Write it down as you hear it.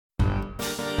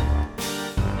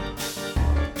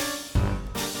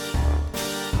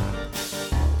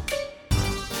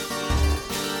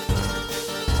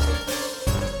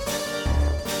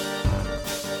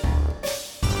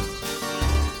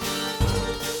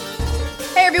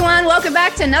Hey everyone, welcome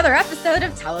back to another episode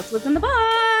of Tell Us What's in the Box.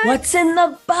 What's in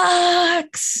the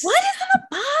box? What is in the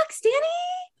box, Danny?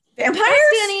 Vampires?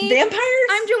 Danny. Vampires?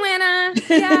 I'm Joanna.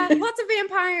 Yeah, lots of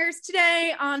vampires.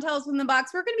 Today on Tell Us What's in the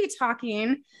Box, we're going to be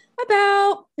talking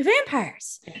about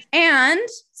vampires and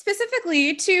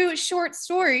specifically two short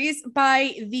stories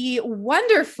by the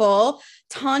wonderful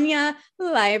Tanya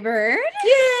Liburd.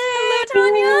 Yay! Hello,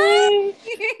 Tanya.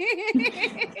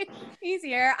 He's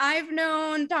here. I've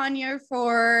known Tanya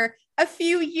for a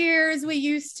few years. We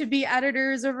used to be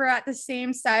editors over at the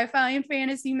same sci-fi and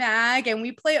fantasy mag, and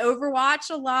we play Overwatch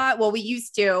a lot. Well, we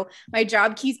used to. My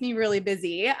job keeps me really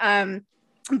busy.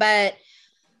 But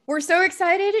we're so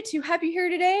excited to have you here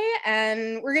today,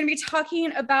 and we're going to be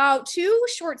talking about two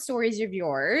short stories of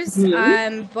yours,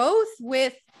 both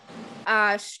with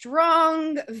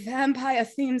strong vampire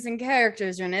themes and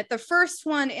characters in it. The first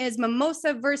one is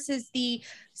Mimosa versus the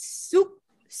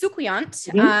Succulent,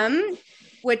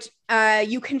 which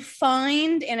you can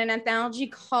find in an anthology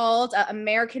called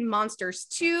American Monsters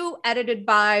 2, edited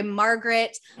by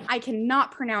Margaret. I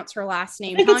cannot pronounce her last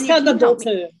name. I think it's Helga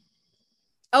Dalton.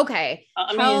 Okay.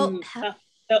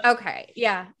 Okay.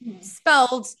 Yeah.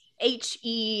 Spelled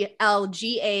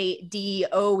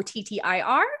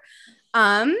HELGADOTTIR.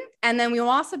 And then we will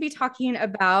also be talking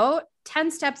about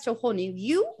 10 Steps to a Whole New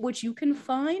You, which you can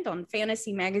find on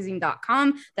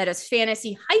fantasymagazine.com. That is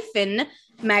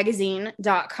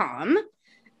fantasy-magazine.com.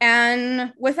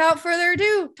 And without further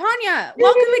ado, Tanya,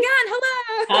 welcome again.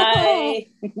 Hello. Hi.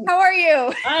 How are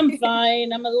you? I'm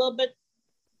fine. I'm a little bit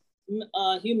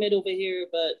humid over here,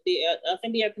 but I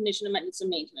think the air conditioner might need some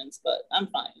maintenance, but I'm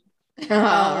fine.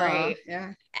 All right.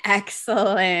 Yeah.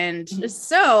 Excellent.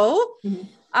 So,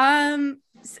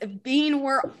 being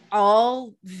we're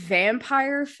all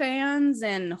vampire fans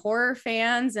and horror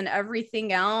fans and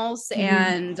everything else,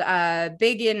 and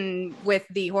big in with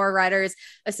the Horror Writers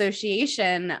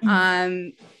Association,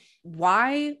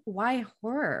 why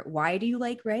horror? Why do you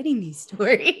like writing these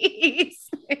stories?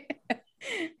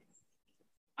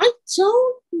 I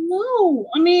don't know.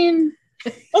 I mean,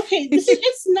 okay,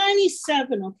 it's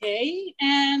 97, okay?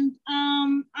 And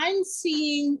I'm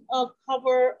seeing a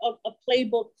cover of a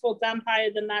playbook for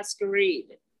Vampire the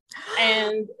Masquerade.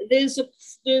 And there's a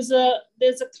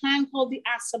clan called the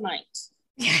Assamite.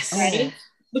 Yes. Right?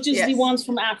 Which is the ones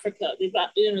from Africa. The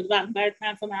vampire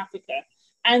clan from Africa.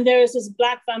 And there's this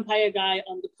black vampire guy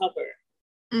on the cover.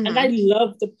 And I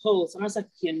love the pose. And I was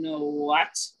like, you know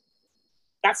what?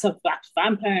 That's a black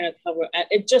vampire on the cover. And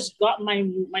it just got my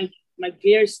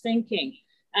gears thinking.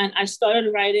 And I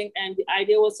started writing, and the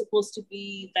idea was supposed to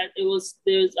be that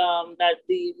that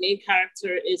the main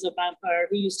character is a vampire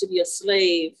who used to be a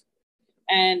slave,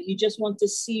 and you just want to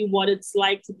see what it's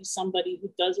like to be somebody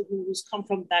who's come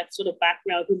from that sort of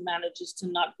background, who manages to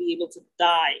not be able to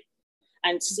die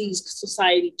and sees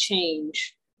society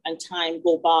change and time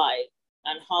go by,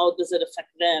 and how does it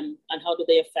affect them, and how do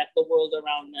they affect the world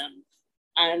around them.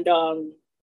 And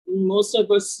most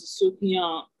of us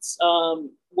Succulent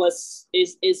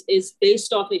is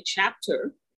based off a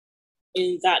chapter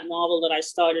in that novel that I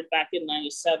started back in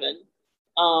 97,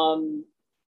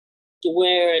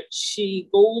 where she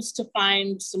goes to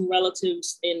find some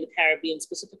relatives in the Caribbean,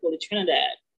 specifically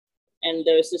Trinidad. And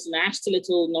there's this nasty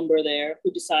little number there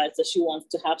who decides that she wants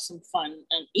to have some fun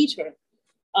and eat her.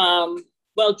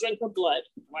 Drink her blood,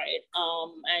 right?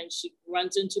 And she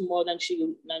runs into more than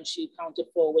she counted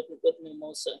for with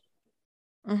Mimosa.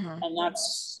 And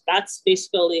that's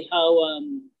basically how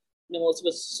Mimosa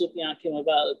vs. Succulent came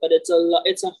about. But it's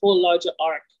a whole larger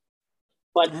arc.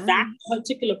 But that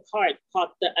particular part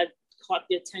caught the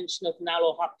attention of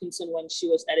Nalo Hopkinson when she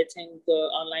was editing the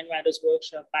Online Writers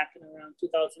Workshop back in around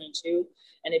 2002,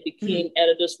 and it became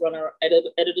Editor's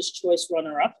Choice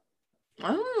runner-up.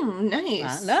 Oh,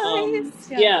 nice.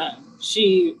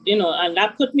 She, and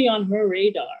that put me on her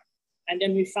radar. And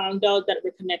then we found out that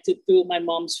we're connected through my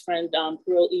mom's friend,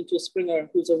 Pearl Into Springer,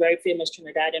 who's a very famous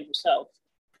Trinidadian herself.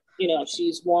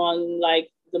 She's won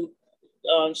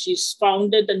she's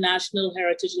founded the National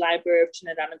Heritage Library of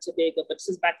Trinidad and Tobago, but this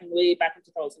is way back in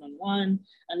 2001.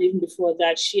 And even before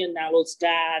that, she and Nalo's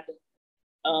dad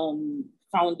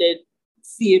founded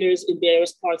theaters in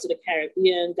various parts of the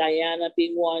Caribbean, Guyana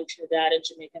being one, Trinidad and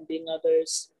Jamaica being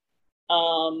others.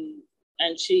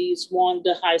 And she's won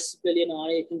the highest civilian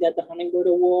honor. You can get the Hummingbird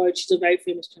Award. She's a very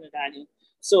famous Trinidadian.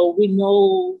 So we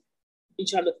know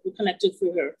each other. We connected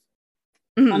through her.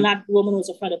 And that woman was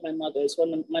a friend of my mother's,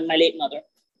 my late mother.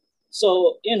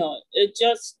 So, it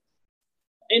just,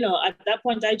 at that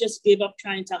point, I just gave up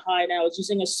trying to hide. I was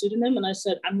using a pseudonym, and I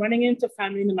said, I'm running into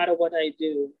family no matter what I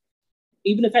do.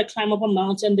 Even if I climb up a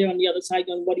mountain, they're on the other side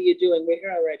going, what are you doing? We're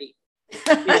here already.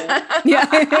 Yeah. Yeah.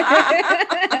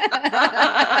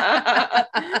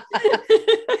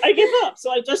 I gave up.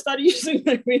 So I just started using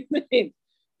my real name,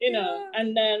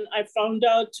 and then I found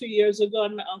out 2 years ago,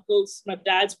 and my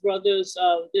dad's brothers,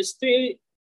 there's three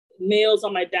males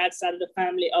on my dad's side of the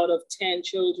family out of 10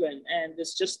 children. And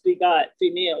there's just three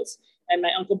males. And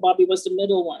my Uncle Bobby was the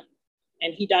middle one.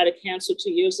 And he died of cancer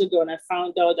 2 years ago. And I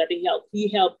found out that he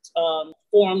helped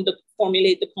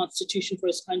formulate the constitution for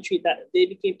his country, that they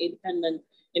became independent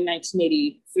in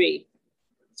 1983.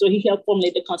 So he helped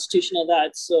formulate the constitution of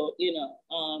that. So,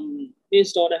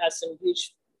 his daughter has some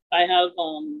huge, I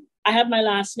have my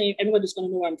last name. Everybody's going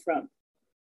to know where I'm from.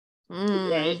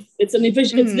 Right? It's an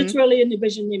division. It's literally a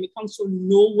division name. It comes from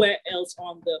nowhere else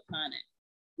on the planet.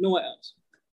 Nowhere else.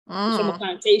 It's from a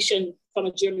plantation from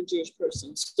a German Jewish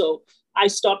person. So I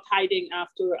stopped hiding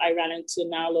after I ran into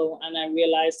Nalo, and I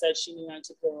realized that she knew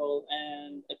Auntie Pearl,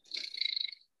 and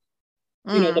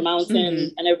the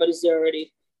mountain, and everybody's there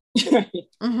already.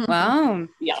 Wow.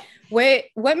 Yeah.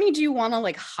 What made you want to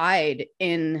like hide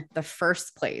in the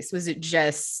first place? Was it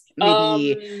just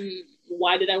maybe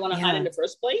why did I want to hide in the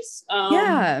first place?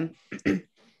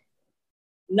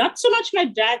 Not so much my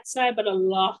dad's side, but a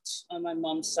lot on my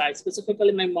mom's side,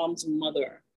 specifically my mom's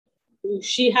mother.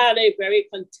 She had a very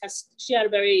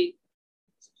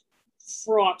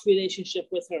fraught relationship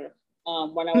with her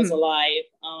when I was alive.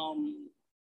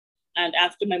 And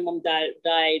after my mom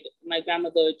died, my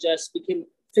grandmother just became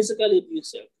physically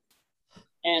abusive.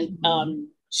 And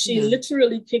she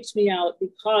literally kicked me out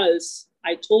because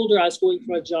I told her I was going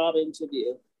for a job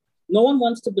interview. No one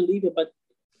wants to believe it, but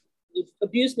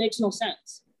abuse makes no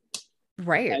sense.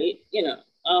 Right?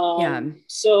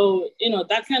 So,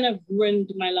 that kind of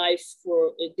ruined my life,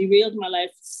 it derailed my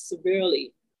life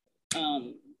severely.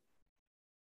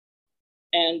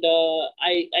 And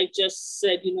I just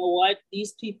said, you know what?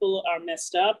 These people are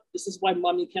messed up. This is why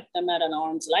mommy kept them at an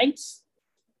arm's length.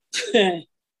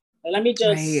 Let me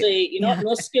just say,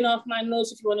 no skin off my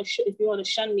nose. If you want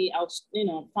to shun me, I'll,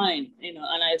 fine. And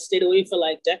I stayed away for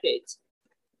like decades.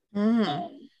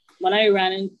 When I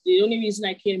ran in, the only reason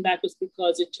I came back was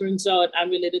because it turns out I'm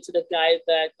related to the guy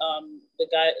that,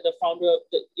 the founder of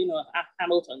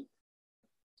Hamilton.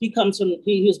 He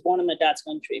was born in my dad's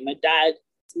country. My dad's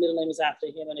middle name is after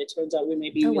him, and it turns out we may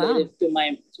be related to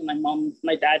my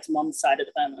dad's mom's side of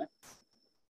the family.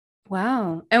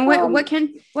 Wow. And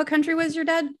what country was your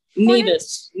dad?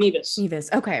 Nevis.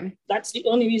 Okay. That's the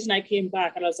only reason I came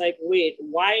back. And I was like, wait,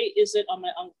 why is it on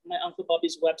my Uncle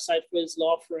Bobby's website for his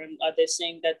law firm? Are they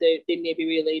saying that they may be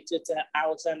related to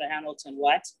Alexander Hamilton?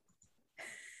 What?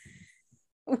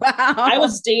 Wow. I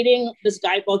was dating this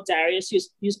guy called Darius. He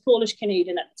was Polish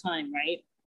Canadian at the time, right?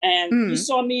 And he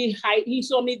saw me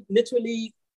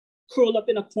literally curl up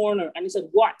in a corner, and he said,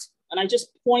 "What?" And I just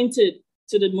pointed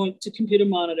to the computer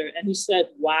monitor, and he said,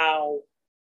 "Wow."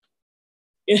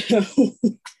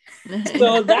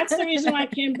 So that's the reason why I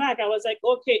came back. I was like,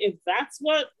 okay, if that's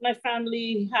what my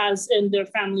family has in their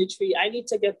family tree, I need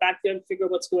to get back there and figure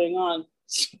what's going on.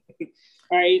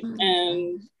 Right.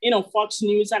 And Fox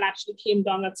News had actually came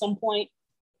down at some point.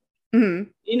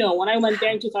 When I went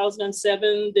there in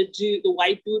 2007, the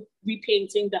white dude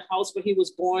repainting the house where he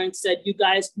was born said, "You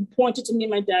guys," pointed to me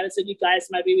and my dad and said, "You guys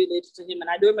might be related to him." And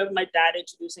I do remember my dad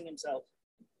introducing himself.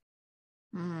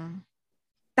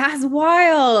 That's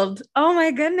wild. Oh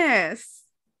my goodness.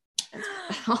 He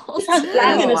has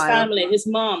black in his family. His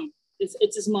mom.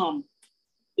 It's his mom.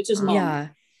 It's his mom.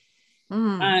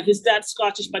 Yeah. His dad's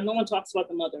Scottish, but no one talks about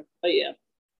the mother. But yeah.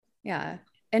 Yeah.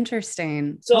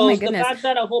 Interesting. So oh my the goodness. fact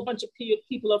that a whole bunch of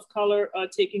people of color are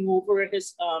taking over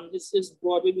his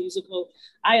Broadway musical,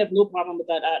 I have no problem with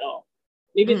that at all.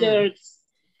 Maybe they're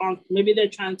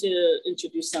trying to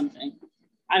introduce something.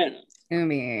 I don't know.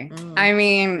 I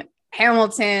mean,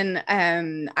 Hamilton.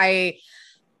 I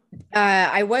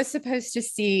was supposed to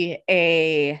see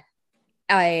a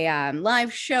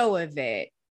live show of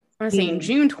it. I want to say in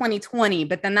June 2020,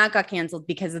 but then that got canceled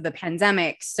because of the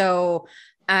pandemic. So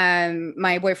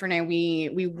my boyfriend and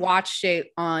we watched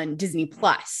it on Disney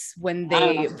Plus when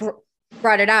they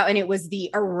brought it out, and it was the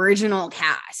original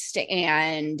cast,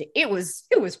 and it was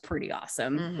pretty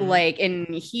awesome. Like, and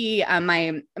he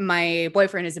my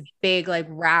boyfriend is a big like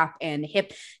rap and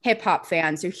hip hop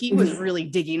fan, so he was really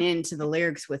digging into the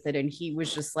lyrics with it, and he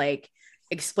was just like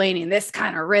explaining this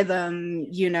kind of rhythm,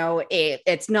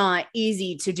 it's not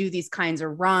easy to do these kinds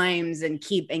of rhymes and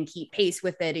keep pace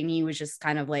with it. And he was just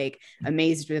kind of like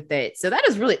amazed with it. So that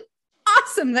is really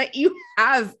awesome that you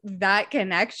have that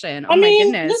connection. Oh my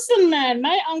goodness. Listen, man,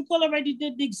 my uncle already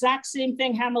did the exact same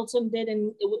thing Hamilton did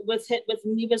with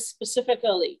Nevis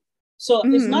specifically. So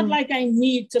it's not like I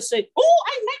need to say, oh,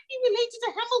 I might be related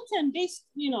to Hamilton. They,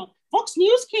 Fox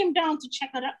News came down to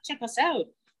check us out.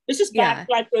 This is back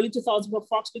like early 2000s where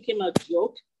Fox became a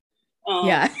joke.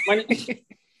 When,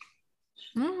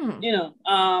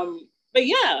 but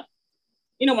yeah,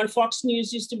 when Fox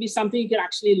News used to be something you could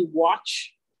actually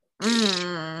watch.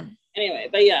 Anyway,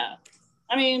 but yeah,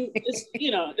 I mean, it's,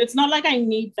 it's not like I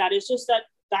need that. It's just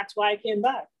that's why I came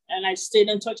back, and I stayed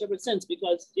in touch ever since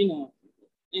because, yeah,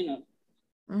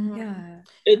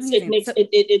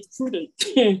 it's prudent.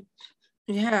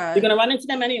 Yeah, you're gonna run into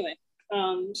them anyway.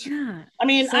 I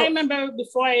mean, I remember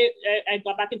before I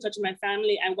got back in touch with my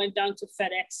family, I went down to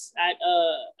FedEx at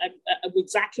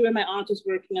exactly where my aunt was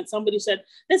working, and somebody said,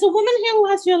 "There's a woman here who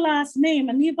has your last name,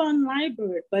 Anibon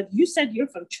Liebert, but you said you're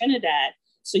from Trinidad,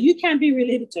 so you can't be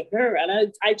related to her."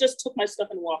 And I just took my stuff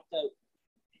and walked out.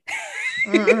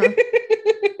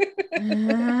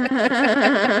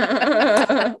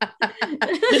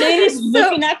 The lady's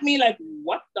looking at me like,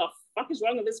 "What the fuck is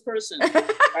wrong with this person?"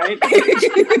 Right?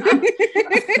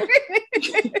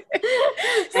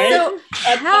 So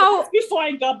how before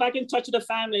I got back in touch with the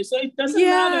family, so it doesn't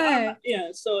matter.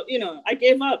 So I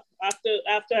gave up after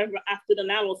the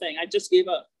Nalo thing. I just gave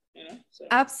up. So.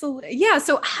 Absolutely. Yeah.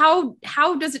 So how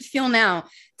does it feel now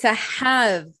to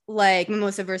have like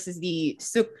Mimosa versus the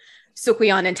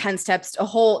Sukwion and 10 Steps to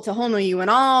Hono You and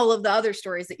all of the other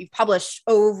stories that you've published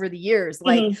over the years,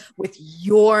 like with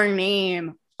your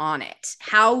name on it?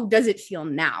 How does it feel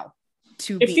now?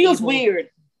 It feels weird.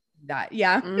 That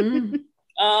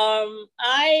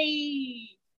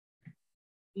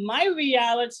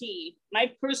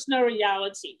my personal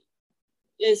reality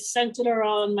is centered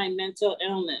around my mental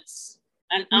illness,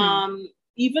 and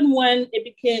even when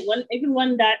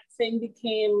that thing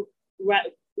became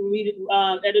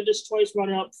Editor's Choice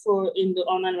runner-up in the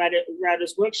online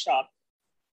writers workshop,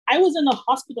 I was in the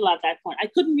hospital at that point. I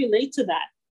couldn't relate to that.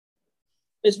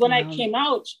 It's when I came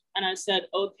out and I said,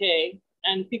 okay,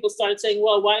 and people started saying,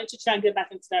 well, why don't you try and get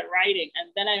back into that writing?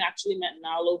 And then I actually met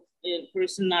Nalo in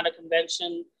person at a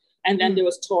convention. And then there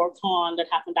was TorCon that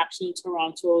happened actually in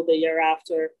Toronto the year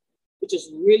after, which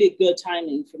is really good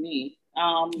timing for me.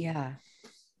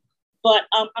 But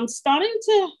I'm starting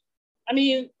to,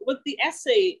 with the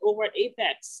essay over at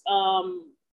Apex,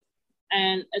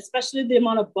 and especially the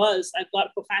amount of buzz I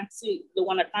got for Fantasy, the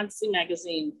one at Fantasy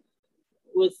Magazine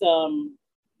with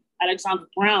Alexandra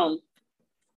Brown,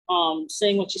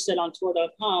 saying what she said on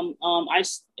tour.com,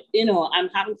 I'm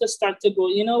having to start to go,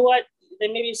 you know what,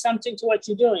 there may be something to what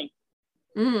you're doing.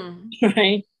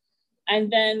 Right?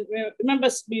 And then remember,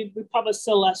 we published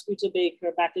Celeste Rita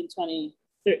Baker back in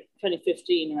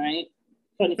 2015, right?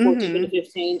 2014,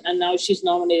 2015. And now she's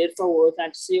nominated for a World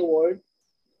Fantasy Award.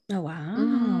 Oh,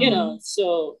 wow.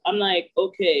 So I'm like,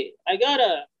 okay, I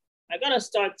gotta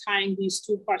start tying these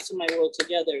two parts of my world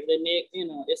together. They make,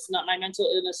 it's not, my mental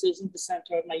illness isn't the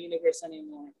center of my universe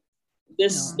anymore.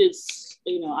 This is,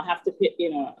 I have to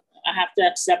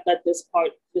accept that this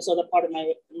other part of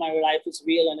my life is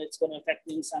real and it's going to affect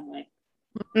me in some way.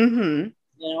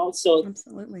 So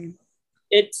absolutely,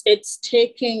 it's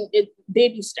taking it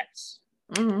baby steps.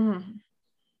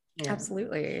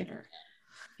 Absolutely.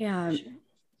 Yeah.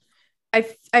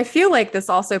 I feel like this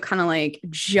also kind of like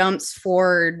jumps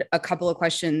forward a couple of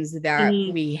questions that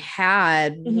we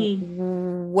had.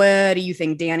 What do you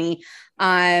think, Danny?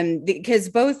 Because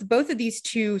both of these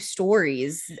two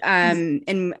stories,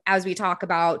 and as we talk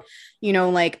about,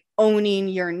 like owning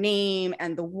your name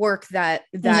and the work that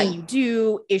you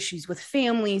do, issues with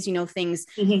families,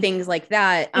 things like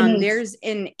that. There's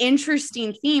an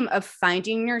interesting theme of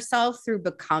finding yourself through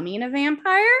becoming a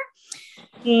vampire.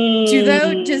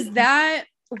 Does that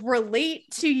relate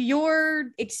to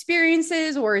your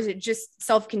experiences, or is it just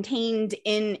self-contained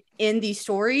in these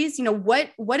stories?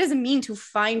 What does it mean to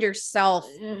find yourself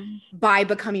by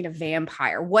becoming a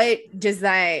vampire? What does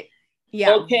that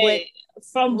what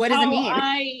does it mean?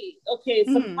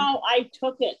 From how I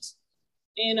took it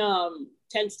in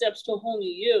 10 Steps to Hono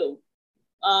You,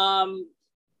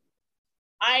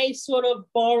 I sort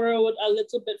of borrowed a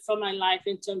little bit from my life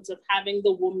in terms of having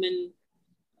the woman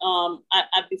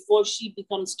before she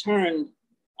becomes turned,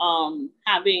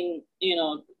 having,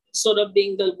 sort of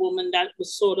being the woman that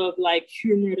was sort of like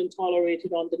humored and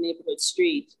tolerated on the neighborhood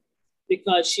street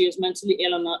because she is mentally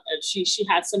ill and she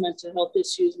had some mental health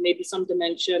issues, maybe some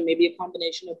dementia, maybe a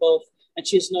combination of both, and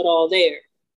she's not all there.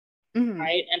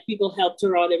 Right? And people helped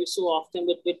her out every so often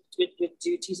with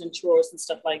duties and chores and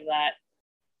stuff like that.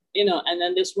 And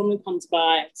then this woman comes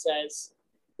by and says,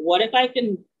 what if I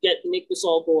can make this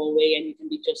all go away and you can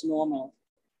be just normal?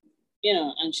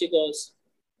 And she goes,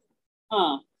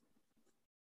 huh.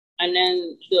 And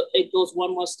then it goes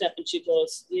one more step and she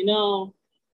goes,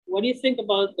 what do you think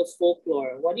about the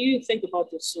folklore? What do you think about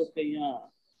the Surkaya?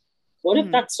 What if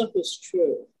that stuff is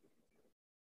true?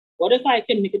 What if I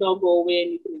can make it all go away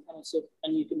and you can become a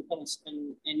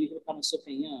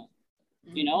Surkaya?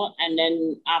 You know, and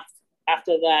then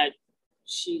after that,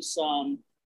 she's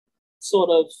sort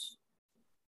of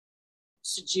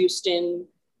seduced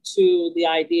into the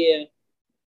idea,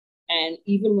 and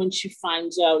even when she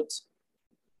finds out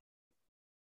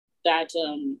that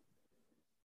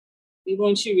even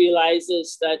when she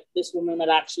realizes that this woman might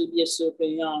actually be a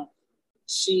Surkaya,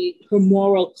 her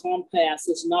moral compass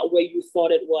is not where you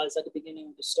thought it was at the beginning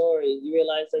of the story. You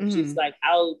realize that she's like,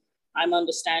 I'm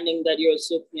understanding that you're a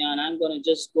Surkaya, and I'm gonna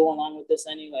just go along with this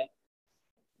anyway.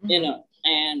 You know,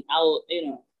 and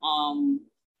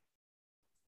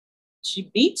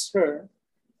she beats her.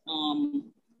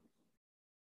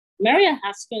 Maria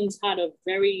Haskins had a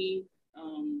very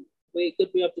good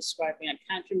way of describing it. I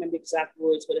can't remember exact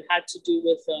words, but it had to do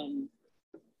with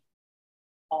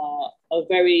a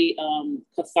very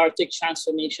cathartic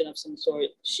transformation of some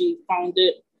sort. She found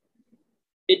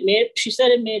she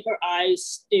said it made her eyes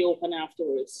stay open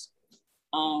afterwards.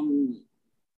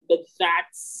 But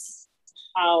that's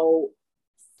how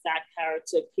that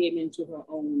character came into her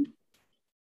own.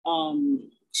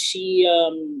 She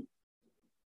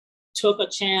took a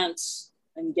chance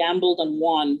and gambled and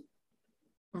won.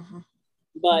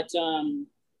 But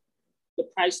the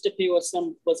price to pay was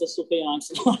a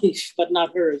Surkaya's life, but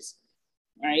not hers,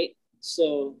 right?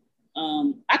 So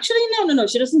actually, no,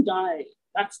 she doesn't die.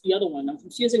 That's the other one. I'm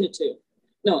confusing the two.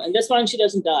 No, in this one she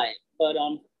doesn't die, but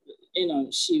you know,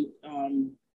 she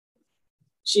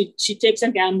takes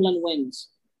a gamble and wins,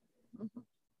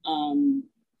 and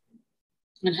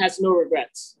has no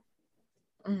regrets.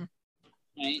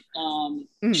 Right?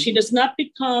 She does not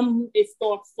become a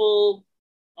thoughtful,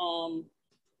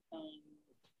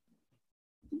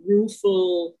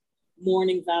 rueful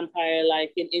morning vampire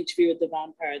like in Interview with the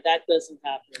Vampire. That doesn't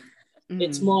happen.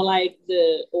 It's more like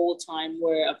the old time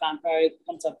where a vampire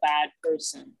becomes a bad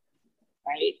person,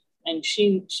 right? And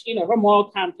she you know, her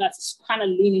moral compass is kind of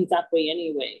leaning that way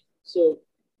anyway. So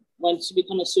once you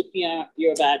become a Surkaya,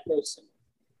 you're a bad person,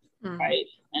 right?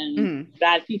 And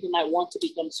bad people might want to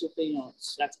become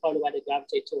Surkayas. That's probably why they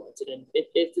gravitate towards it. And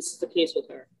if this is the case with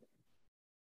her.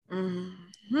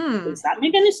 Does that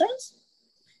make any sense?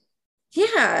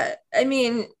 Yeah, I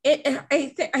mean, I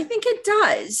think it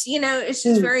does. You know, it's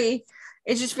just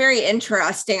very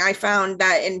interesting. I found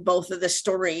that in both of the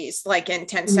stories, like in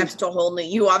 10 Steps to a Whole New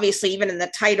You, obviously, even in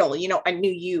the title, you know, a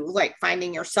new you, like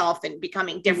finding yourself and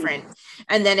becoming different.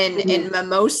 And then in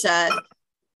Mimosa,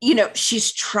 you know,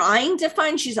 she's trying to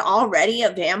find, she's already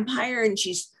a vampire, and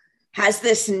has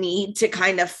this need to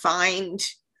kind of find.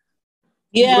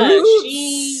 Yeah,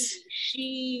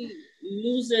 she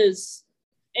loses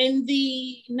in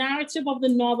the narrative of the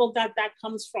novel that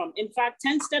comes from. In fact,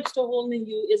 10 Steps to a Whole New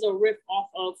You is a riff off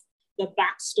of the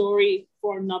backstory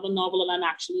for another novel that I've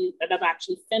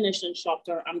actually finished and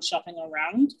I'm shopping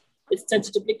around. It's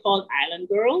tentatively called Island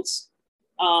Girls.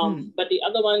 But the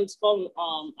other one's called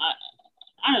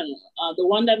I don't know, the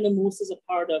one that Mimosa is a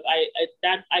part of. I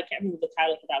can't remember the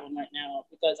title for that one right now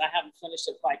because I haven't finished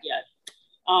it quite yet.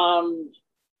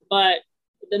 But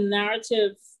the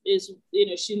narrative is, you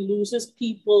know, she loses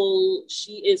people.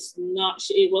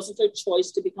 It wasn't her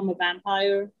choice to become a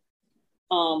vampire,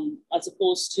 as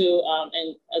opposed to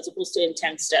in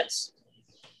 10 Steps.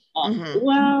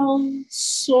 Well,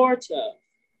 sort of.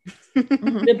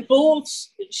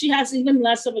 She has even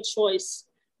less of a choice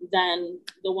than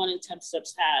the one in 10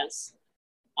 Steps has.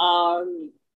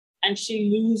 And she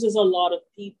loses a lot of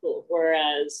people,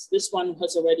 whereas this one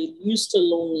was already used to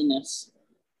loneliness,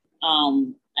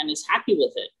 and is happy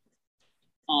with it.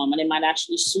 And it might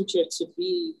actually suit her to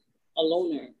be a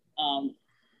loner,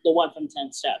 the one from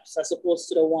 10 Steps, as opposed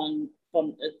to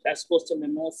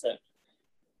Mimosa.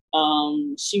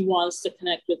 She wants to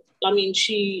connect with,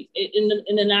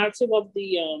 in the narrative of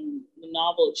the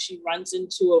novel, she runs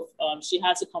into, she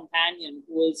has a companion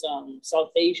who is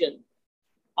South Asian.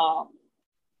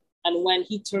 And when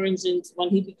he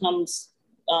becomes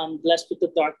blessed with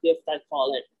the dark gift, I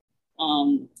call it,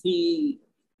 he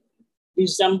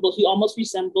almost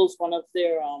resembles one of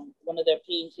their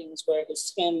paintings where his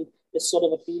skin is sort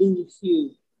of a blue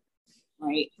hue,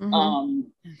 right?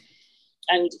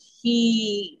 And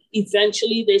they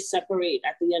separate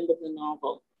at the end of the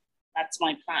novel. That's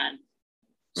my plan.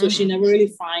 So she never really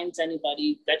finds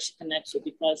anybody that she connects with,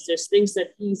 because there's things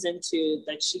that he's into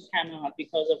that she cannot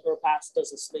because of her past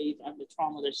as a slave and the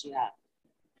trauma that she had.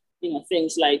 You know,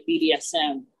 things like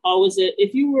BDSM. How is it,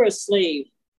 if you were a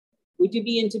slave, would you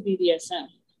be into BDSM?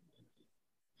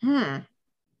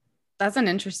 That's an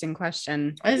interesting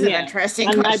question. That's an interesting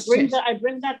and question. I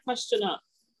bring that question up.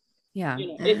 Yeah. You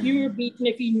know, if you were beaten,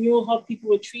 if you knew how people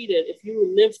were treated, if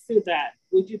you lived through that,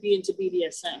 would you be into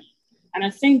BDSM? And I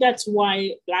think that's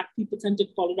why Black people tend to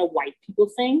call it a white people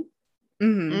thing.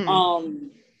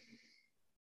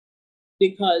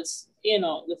 Because, you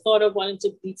know, the thought of wanting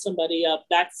to beat somebody up,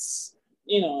 that's,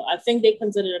 you know, I think they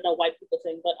consider it a white people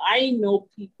thing. But I know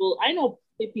people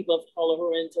of color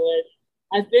who are into it.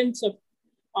 I've been to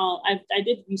I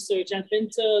did research. There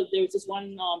was this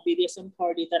one BDSM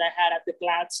party that I had at the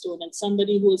Gladstone, and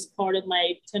somebody who was part of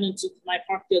my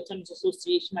Parkdale Tenants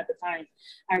Association at the time,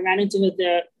 I ran into her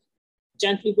there,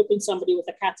 gently whipping somebody with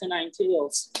a cat o' nine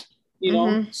tails, you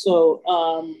know? So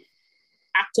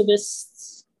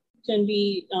activists can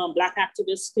be, Black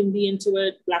activists can be into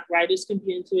it, Black writers can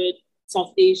be into it,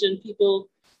 South Asian people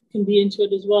can be into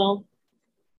it as well.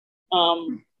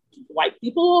 White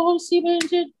people obviously were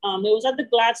into it. It was at the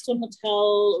Gladstone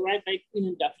Hotel right by Queen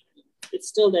and Duffy. It's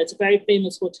still there. It's a very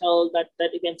famous hotel that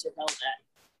events are held at.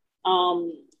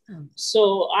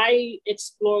 So I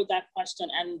explored that question,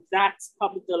 and that's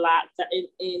probably the last,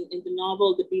 in the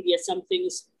novel, the BDSM thing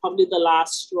is probably the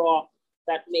last straw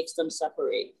that makes them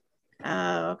separate.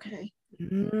 Oh, okay.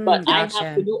 But gotcha. I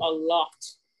have to do a lot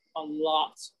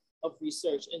of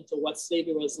research into what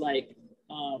slavery was like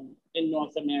in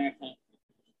North America.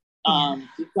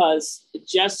 Because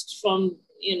just from,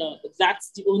 you know,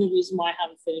 that's the only reason why I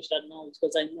haven't finished that novel,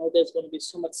 because I know there's going to be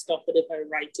so much stuff that if I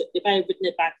had written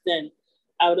it back then,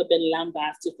 I would have been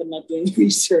lambasted for not doing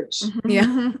research.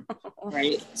 Yeah.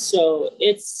 Right. So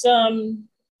it's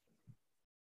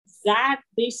that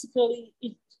basically,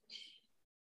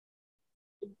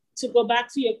 to go back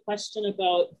to your question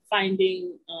about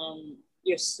finding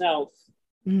yourself.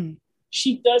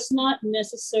 She does not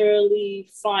necessarily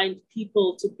find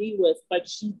people to be with, but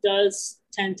she does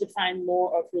tend to find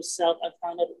more of herself and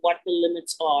find out what the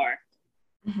limits are.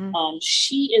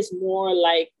 She is more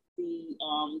like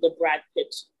the Brad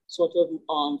Pitt sort of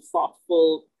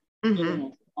thoughtful, you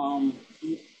know, and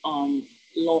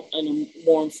a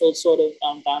mournful sort of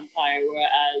vampire,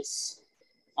 whereas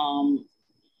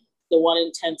the one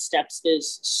in 10 Steps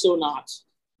is so not.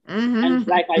 And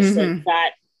like I said,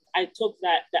 that I took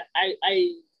that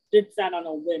I did that on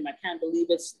a whim. I can't believe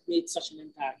it's made such an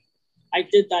impact. I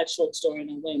did that short story on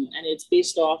a whim, and it's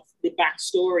based off the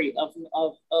backstory of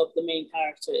the main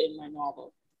character in my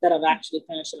novel that I've actually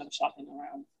finished and I'm shopping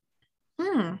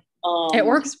around. It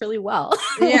works really well.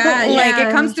 Yeah, like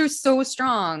it comes through so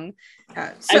strong.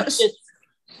 I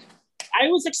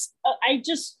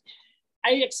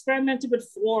experimented with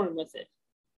form with it.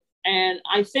 And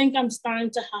I think I'm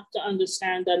starting to have to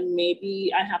understand that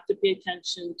maybe I have to pay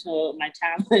attention to my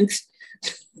talent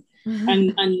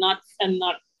and not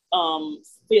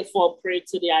fall prey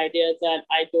to the idea that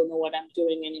I don't know what I'm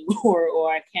doing anymore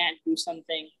or I can't do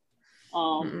something.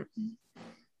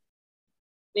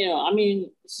 You know, I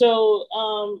mean, so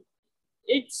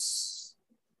it's,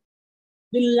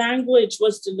 the language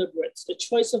was deliberate. The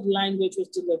choice of language was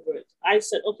deliberate. I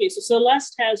said, okay, so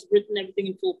Celeste has written everything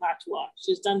in full patois.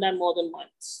 She's done that more than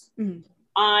once.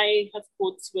 I have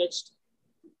code switched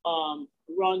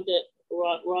Rhonda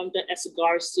S.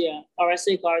 Garcia, or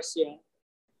S.A. Garcia.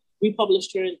 We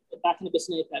published her back in the Abyss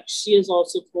and Apex. She has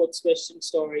also code switched in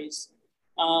stories.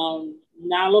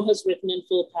 Nalo has written in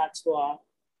full patois.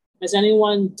 Has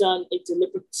anyone done a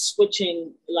deliberate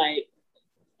switching, like,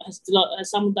 has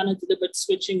someone done a deliberate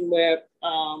switching where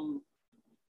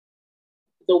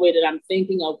the way that I'm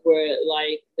thinking of, where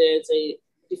like there's a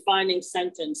defining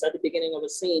sentence at the beginning of a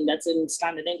scene that's in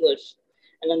standard English,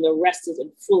 and then the rest is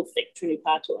in full thick Trini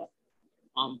patois.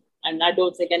 And I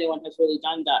don't think anyone has really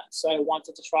done that. So I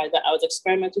wanted to try that. I was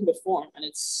experimenting with form, and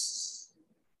it's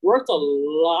worked a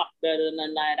lot better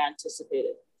than I had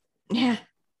anticipated. Yeah,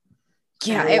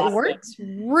 it works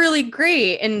really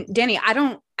great. And Danny, I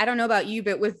don't know about you,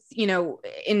 but with, you know,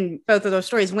 in both of those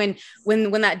stories, when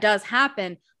that does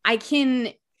happen, I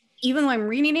can, even though I'm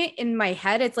reading it in my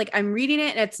head, it's like I'm reading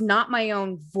it and it's not my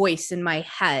own voice in my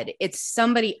head. It's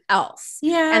somebody else.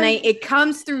 Yeah. And it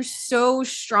comes through so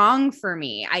strong for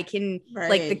me. I can,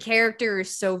 like, the character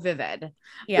is so vivid.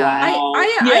 Yeah. Wow.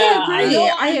 I agree.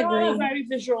 I agree. I'm a very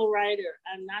visual writer,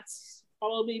 and that's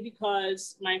probably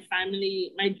because my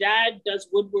dad does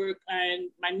woodwork, and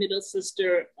my middle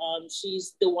sister,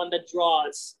 she's the one that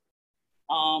draws.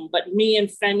 But me and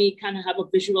Femi kind of have a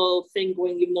visual thing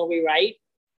going, even though we write.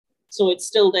 So it's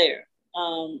still there.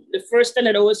 The first thing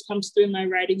that always comes through in my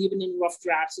writing, even in rough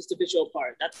drafts, is the visual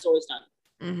part. That's always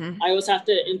done. I always have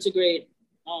to integrate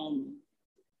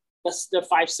the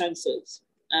five senses.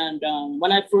 And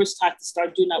when I first had to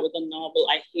start doing that with a novel,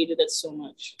 I hated it so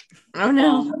much. Oh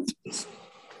no.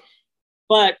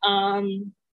 But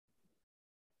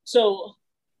so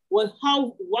what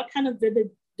kind of did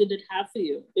it have for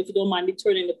you? If you don't mind me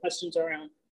turning the questions around.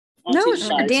 No,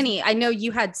 Danny, I know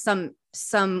you had some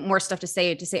more stuff to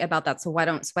say about that. So why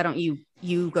don't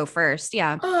you go first?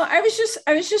 Yeah. Oh, I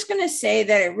was just gonna say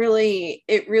that it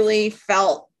really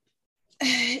felt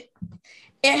it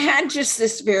had just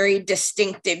this very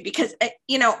distinctive, because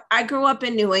I grew up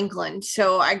in New England,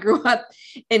 so I grew up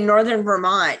in northern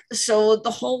Vermont, so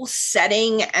the whole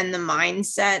setting and the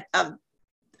mindset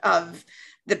of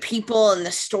the people and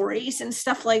the stories and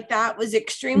stuff like that was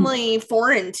extremely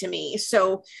foreign to me.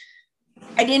 So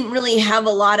I didn't really have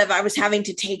I was having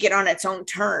to take it on its own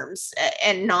terms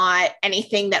and not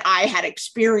anything that I had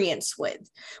experience with,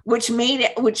 which made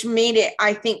it,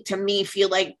 I think, to me, feel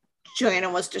like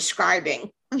Joanna was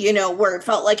describing, where it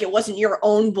felt like it wasn't your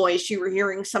own voice. You were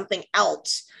hearing something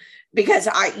else because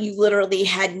you literally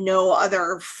had no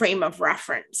other frame of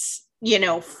reference,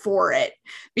 for it,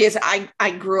 because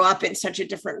I grew up in such a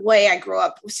different way. I grew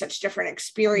up with such different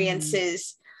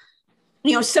experiences.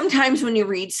 Sometimes when you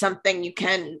read something, you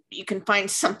can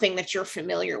find something that you're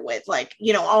familiar with, like,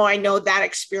 oh, I know that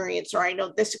experience, or I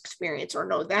know this experience, or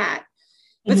know that.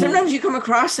 But sometimes you come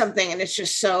across something and it's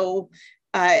just so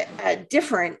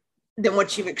different than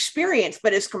what you've experienced,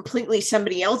 but it's completely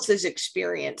somebody else's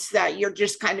experience that you're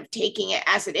just kind of taking it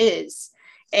as it is,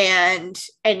 and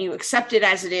you accept it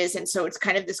as it is. And so it's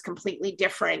kind of this completely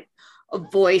different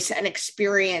voice and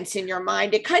experience in your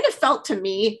mind. It kind of felt to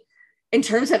me, in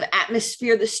terms of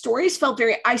atmosphere, the stories felt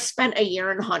I spent a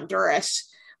year in Honduras,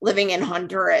 living in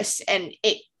Honduras, and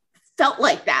it felt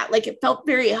like that. Like, it felt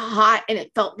very hot, and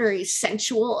it felt very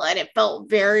sensual, and it felt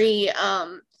very,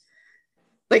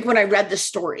 like when I read the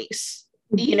stories,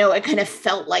 it kind of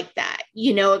felt like that.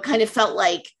 It kind of felt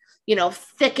like,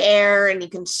 thick air, and you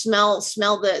can smell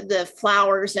the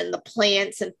flowers and the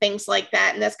plants and things like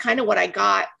that. And that's kind of what I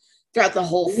got throughout the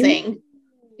whole thing.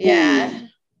 Yeah.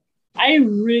 I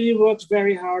really worked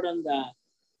very hard on that.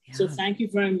 Yeah. So thank you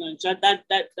very much. That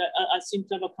I seem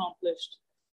to have accomplished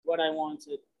what I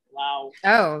wanted. Wow.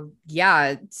 Oh,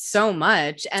 yeah, so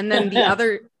much. And then the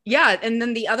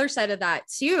other side of that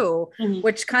too,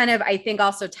 which kind of, I think,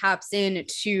 also taps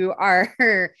into our,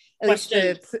 at least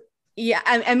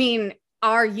I mean,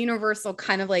 our universal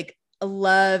kind of like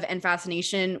love and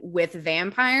fascination with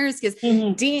vampires, because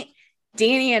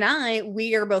Danny and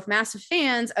we are both massive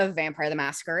fans of Vampire the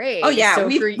Masquerade. Oh yeah, so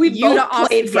we've both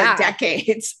played for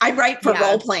decades. I write for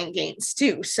role-playing games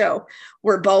too, so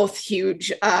we're both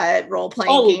huge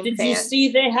role-playing game did fans. You see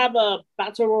they have a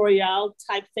Battle Royale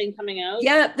type thing coming out?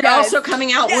 Yeah, they're also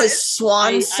coming out with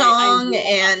Swan Song,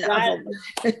 and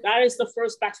that is the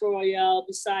first Battle Royale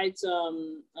besides I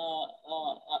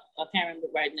can't remember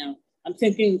right now. I'm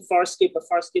thinking Farscape, but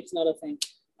Farscape's not a thing.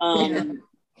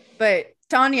 But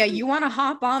Tanya, you want to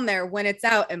hop on there when it's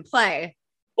out and play?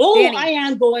 Oh, Danny, I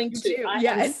am going to.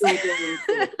 Yes. I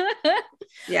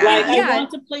want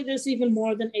to play this even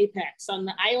more than Apex.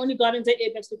 I only got into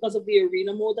Apex because of the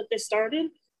arena mode that they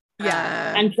started.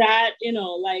 Yeah. And that,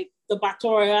 like the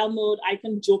Battle Royale mode, I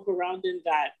can joke around in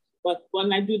that. But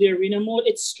when I do the arena mode,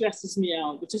 it stresses me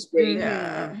out, which is great.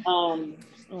 Yeah. I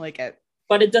like it.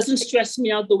 But it doesn't stress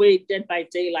me out the way Dead by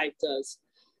Daylight does.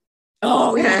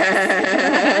 Oh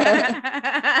yeah.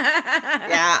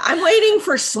 Yeah, I'm waiting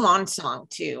for Swan Song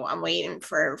too. I'm waiting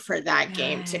for that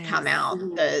game to come out.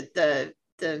 The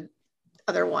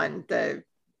other one,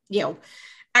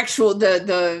 actual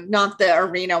the not the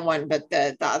arena one, but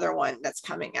the other one that's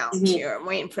coming out too. I'm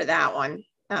waiting for that one.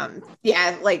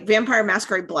 Like Vampire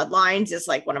Masquerade Bloodlines is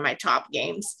like one of my top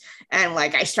games, and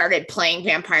like I started playing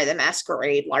Vampire the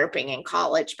Masquerade LARPing in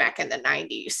college back in the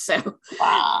 90s, so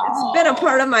it's been a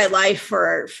part of my life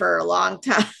for a long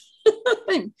time.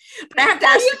 But I have to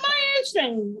ask you my age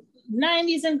then.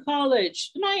 90s in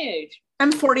college. My age.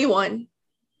 I'm 41.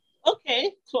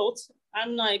 Okay, close.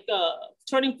 I'm like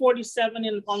turning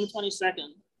 47 on the 22nd.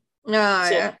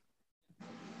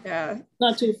 Yeah.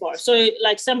 Not too far. So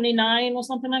like 79 or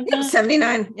something like that?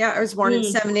 79. Yeah, I was born in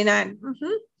 79.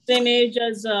 Same age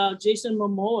as Jason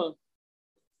Momoa.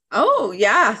 Oh,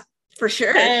 yeah, for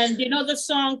sure. And you know the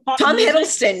song? Tom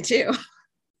Hiddleston, too.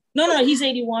 No, he's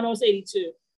 81. I was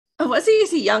 82. Oh, was he?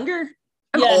 Is he younger?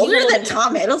 I'm older than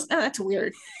Tom Hiddleston. Oh, that's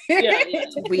weird. Yeah.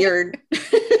 Weird.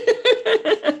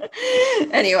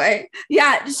 Anyway,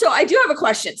 so I do have a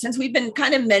question, since we've been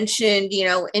kind of mentioned,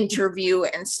 interview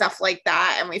and stuff like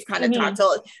that, and we've kind of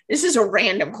talked this is a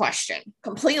random question,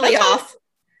 completely off.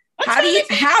 How do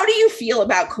you feel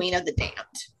about Queen of the Damned?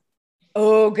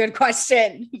 Oh, good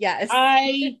question. Yes.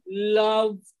 I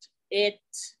loved it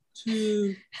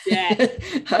to death.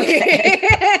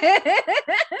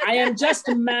 I am just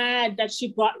mad that she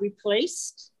got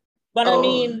replaced. But I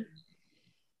mean,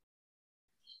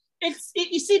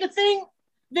 you see the thing,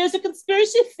 there's a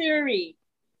conspiracy theory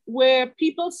where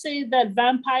people say that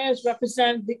vampires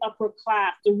represent the upper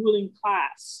class, the ruling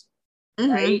class,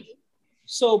 right?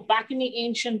 So back in the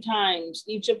ancient times,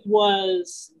 Egypt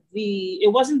was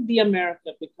it wasn't the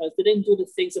America, because they didn't do the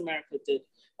things America did.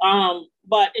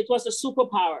 But it was a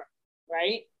superpower,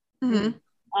 right?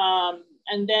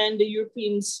 And then the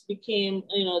Europeans became,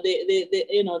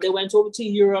 they went over to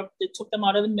Europe. They literally took them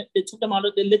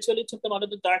out of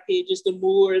the Dark Ages, the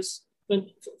Moors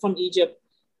from Egypt.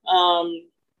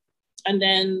 And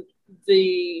then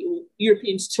the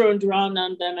Europeans turned around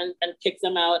on them and kicked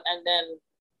them out, and then,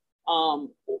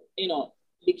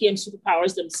 became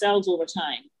superpowers themselves over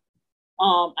time.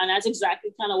 And that's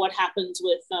exactly kind of what happens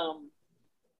with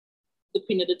the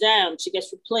Queen of the Damned. She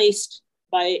gets replaced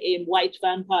by a white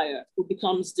vampire who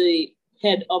becomes the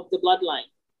head of the bloodline.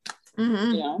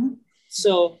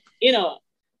 So,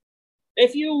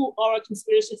 if you are a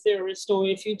conspiracy theorist, or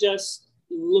if you just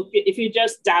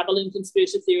dabble in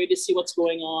conspiracy theory to see what's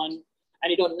going on,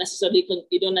 and you don't necessarily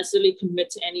commit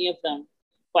to any of them,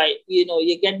 but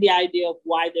you get the idea of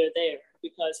why they're there,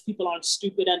 because people aren't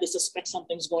stupid and they suspect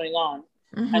something's going on,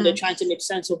 and they're trying to make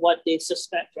sense of what they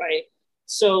suspect, right?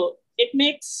 So it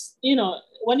makes,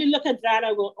 when you look at that,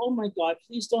 I go, oh my God,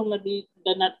 please don't let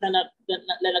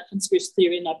a conspiracy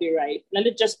theory not be right. Let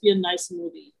it just be a nice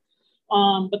movie.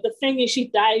 But the thing is, she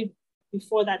died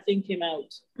before that thing came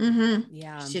out.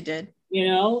 Yeah, she did.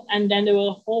 And then there were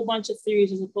a whole bunch of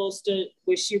theories as opposed to,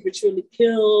 was she ritually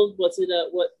killed? Was it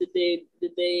did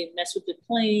they mess with the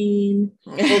plane?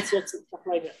 All sorts of stuff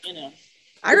like that,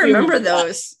 I remember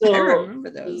those. So, I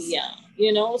remember those. Yeah,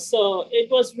 so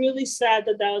it was really sad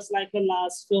that was like her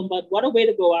last film, but what a way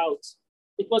to go out.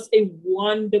 It was a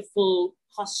wonderful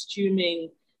costuming,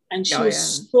 and she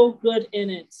was so good in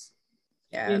it.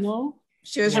 Yeah.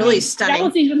 She was really stunning. That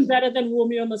was even better than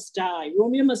Romeo Must Die.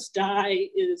 Romeo Must Die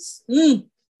is,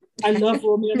 I love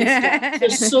Romeo Must Die. They're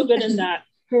so good in that.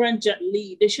 Her and Jet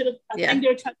Li. They should have, I think they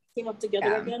were trying to team up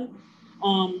together again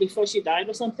before she died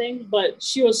or something. But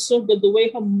she was so good. The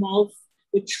way her mouth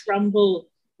would tremble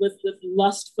with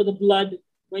lust for the blood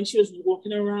when she was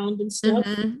walking around and stuff.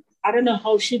 I don't know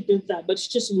how she did that, but she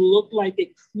just looked like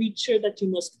a creature that you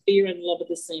must fear and love at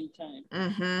the same time.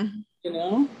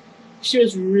 She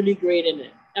was really great in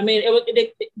it. I mean,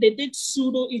 they did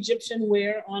pseudo Egyptian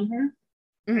wear on her,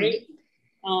 right?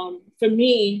 For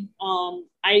me,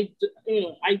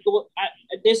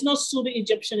 there's no pseudo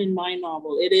Egyptian in my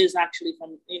novel. It is actually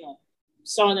from,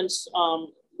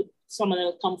 some of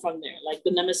them come from there, like the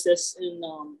nemesis in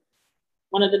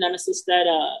one of the nemesis that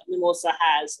Mimosa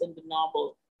has in the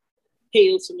novel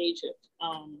hails from Egypt.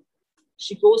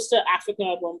 She goes to Africa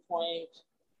at one point,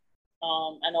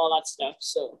 and all that stuff.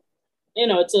 So.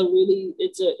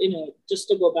 Just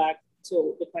to go back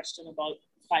to the question about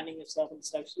finding yourself and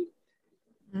stuff.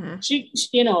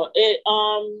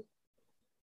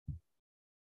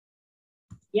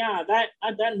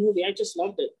 That movie, I just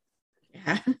loved it.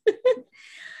 Yeah.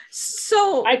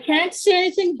 So I can't say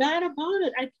anything bad about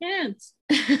it. I can't.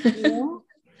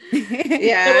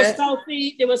 Yeah.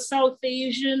 There was South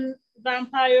Asian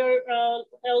vampire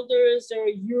elders. There were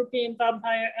European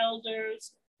vampire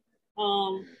elders.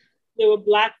 There were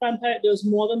black vampire. There was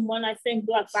more than one, I think,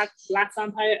 black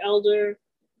vampire elder,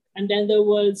 and then there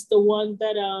was the one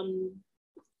that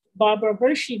Barbara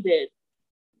Hershey did.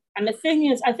 And the thing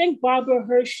is, I think Barbara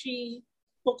Hershey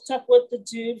hooked up with the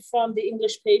dude from The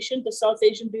English Patient, the South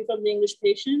Asian dude from The English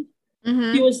Patient.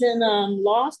 He was in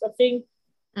Lost. I think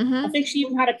she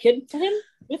even had a kid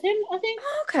with him. I think.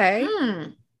 Okay.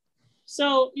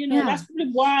 So that's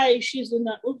probably why she's in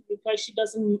that movie, because she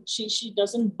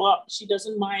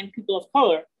doesn't mind people of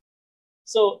color.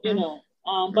 So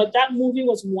but that movie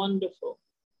was wonderful.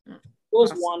 It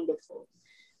was wonderful.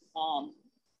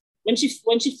 When she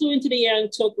flew into the air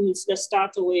and took the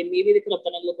start away, maybe they could have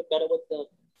done a little bit better with the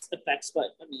effects.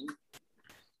 But I mean,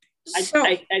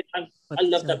 I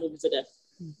love that movie to death.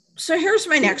 So here's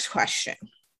my next question.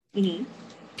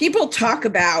 People talk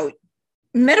about,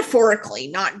 metaphorically,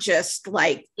 not just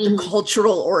like the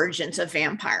cultural origins of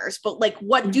vampires, but like,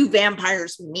 what do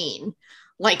vampires mean,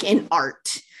 like in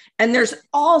art? And there's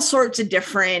all sorts of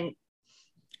different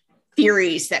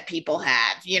theories that people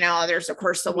have. There's of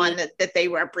course the one that they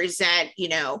represent,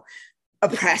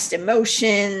 oppressed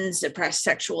emotions, oppressed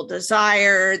sexual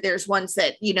desire. There's ones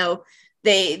that,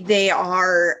 they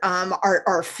are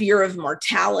our fear of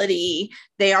mortality.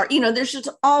 They are, there's just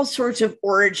all sorts of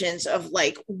origins of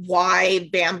like why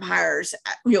vampires,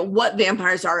 what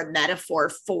vampires are a metaphor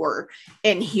for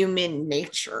in human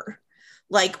nature.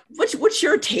 Like, what's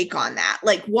your take on that?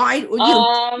 Like, why?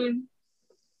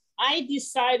 I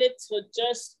decided to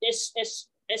just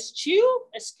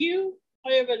eschew,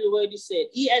 however the word you said,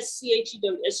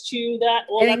 ESCHEW, eschew that,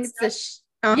 all that stuff.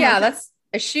 Yeah, that's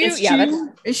eschew. Yeah, that's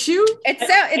eschew.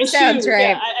 It sounds right.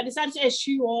 Yeah, I decided to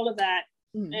eschew all of that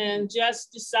and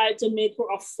just decide to make her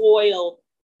a foil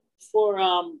for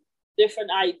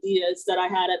different ideas that I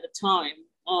had at the time,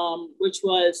 which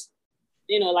was,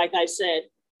 like I said,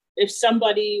 if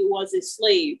somebody was a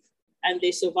slave and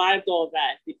they survived all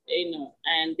that,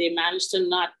 and they managed to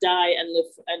not die and live,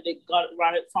 and they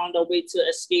found a way to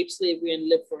escape slavery and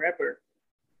live forever,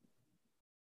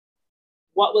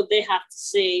 what would they have to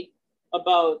say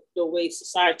about the way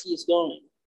society is going?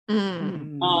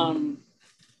 And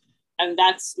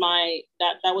that's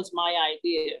that was my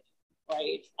idea,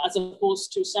 right? As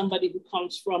opposed to somebody who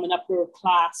comes from an upper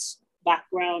class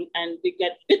background and they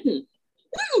get bitten.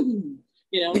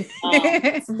 I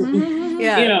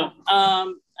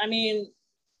mean,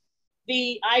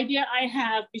 the idea I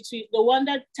have between the one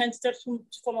that 10 Steps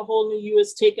from a Whole New You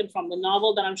is taken from the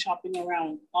novel that I'm shopping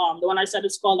around. The one I said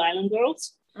is called Island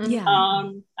Girls.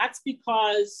 Yeah. That's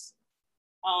because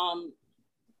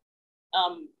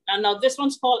and now this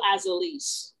one's called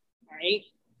Azalise, right?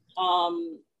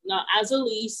 Now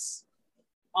Azalise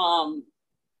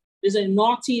is a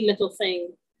naughty little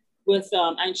thing with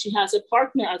and she has a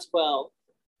partner as well,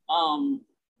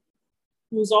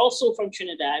 who's also from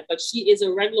Trinidad, but she is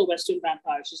a regular Western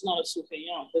vampire. She's not a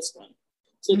Soufeyant, this one.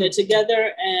 So they're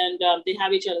together and they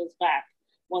have each other's back.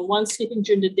 When one's sleeping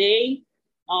during the day,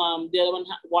 the other one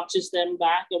watches them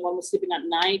back, and one was sleeping at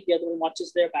night, the other one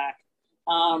watches their back.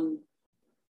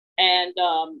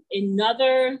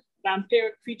 Another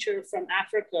vampiric creature from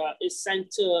Africa is sent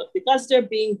to, because they're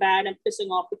being bad and pissing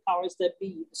off the powers that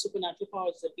be, the supernatural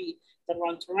powers that be that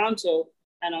run Toronto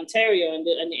and Ontario and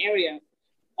the area.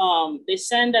 They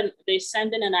send in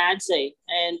an Adze,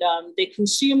 and they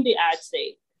consume the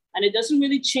Adze, and it doesn't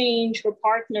really change her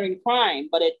partner in crime,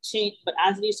 but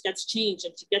Azalise gets changed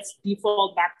and she gets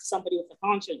default back to somebody with a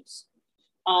conscience.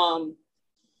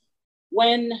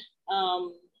 When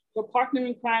her partner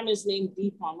in crime is named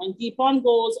Deepon. When Deepon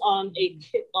goes on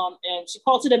she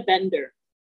calls it a bender,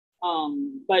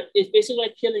 but it's basically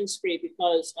a killing spree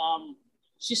because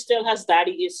she still has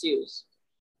daddy issues.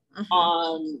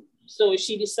 So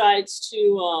she decides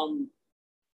to,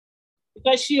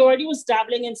 because she already was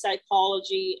dabbling in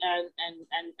psychology and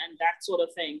that sort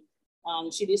of thing,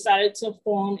 she decided to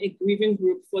form a grieving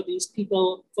group for these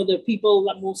people, for the people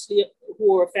that mostly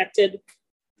who are affected,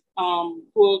 who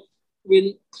are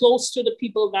really close to the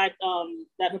people that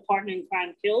her partner in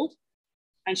crime killed.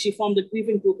 And she formed a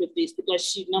grieving group with these because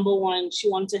she, number one, she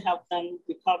wanted to help them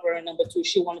recover, and number two,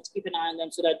 she wanted to keep an eye on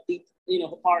them so that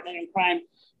her partner in crime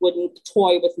wouldn't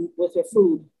toy with her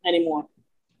food anymore.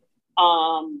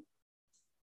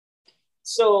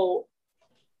 So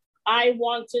I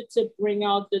wanted to bring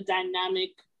out the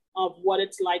dynamic of what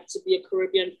it's like to be a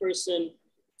Caribbean person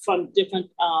from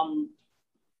different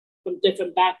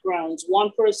backgrounds.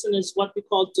 One person is what we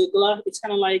call Dougla. It's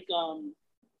kind of like,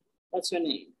 what's her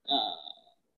name?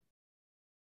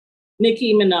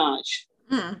 Nicki Minaj.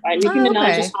 Right? Nicki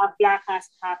Minaj is half Black, half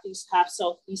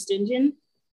Southeast Indian.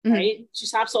 Right?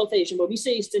 She's half South Asian, but we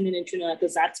say East Indian in Trinidad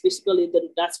because that's basically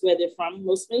that's where they're from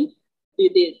mostly,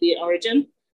 the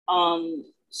origin.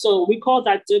 So we call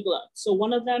that Dougla. So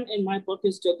one of them in my book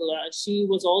is Dougla. She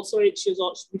was also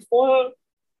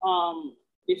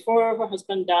before her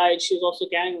husband died, she was also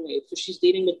gang raped. So she's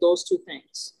dealing with those two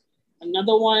things.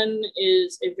 Another one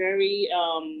is a very,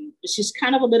 she's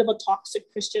kind of a bit of a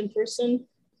toxic Christian person.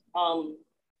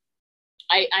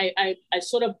 I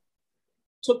sort of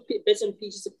took bits and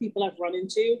pieces of people I've run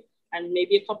into and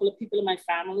maybe a couple of people in my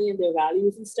family and their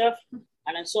values and stuff.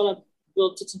 And I sort of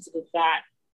built it into that.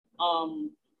 One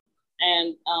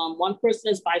person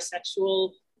is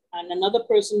bisexual and another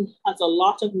person has a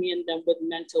lot of me in them with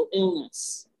mental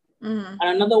illness. And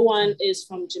another one is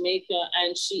from Jamaica,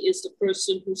 and she is the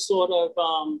person who sort of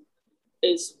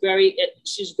she's very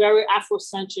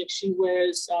Afrocentric. She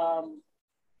wears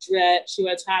dread. She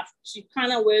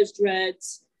kind of wears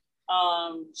dreads.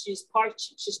 She's part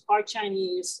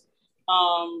Chinese.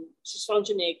 She's from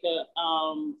Jamaica,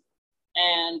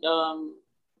 and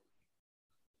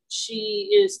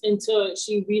she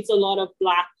reads a lot of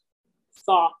Black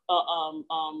thought,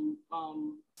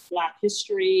 Black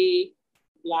history,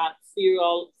 Black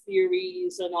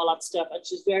theories and all that stuff. And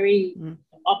she's very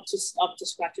up to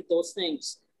scratch with those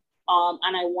things.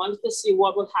 And I wanted to see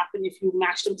what would happen if you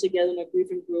mashed them together in a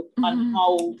grieving group and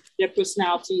how their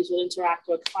personalities would interact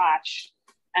or clash.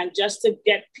 And just to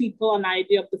get people an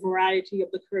idea of the variety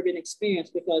of the Caribbean experience,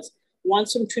 because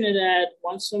one's from Trinidad,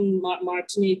 one's from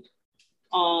Martinique,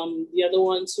 the other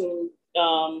one's from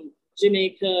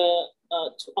Jamaica,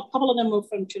 a couple of them are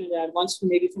from Trinidad, one's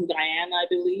maybe from Guyana, I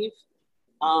believe.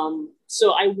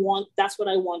 So that's what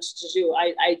I wanted to do.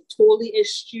 I totally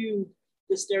eschewed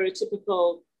the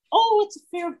stereotypical, oh, it's a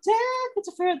fear of death, it's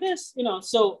a fear of this,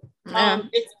 so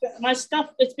it's my stuff,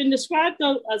 it's been described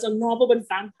as a novel with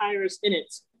vampires in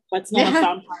it, but it's not a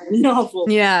vampire novel.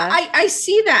 I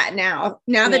see that now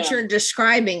that you're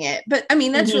describing it, but I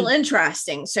mean that's real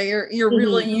interesting. So you're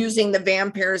really using the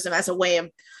vampirism as a way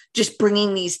of just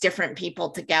bringing these different people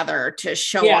together to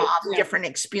show off different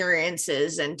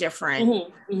experiences and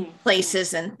different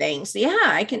places and things.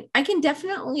 I can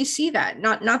definitely see that.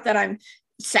 Not that I'm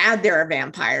sad there are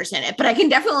vampires in it, but I can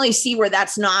definitely see where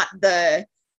that's not the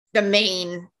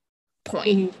main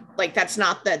point. Like that's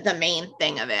not the main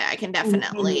thing of it. I can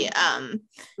definitely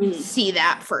see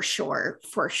that for sure.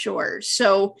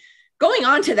 So going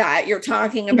on to that, you're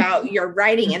talking about your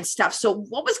writing and stuff. So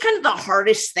what was kind of the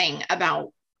hardest thing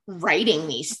about writing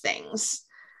these things?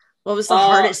 What was the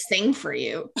hardest thing for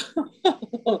you?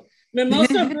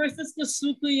 Mimosa versus the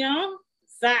Sukuyan,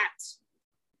 that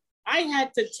I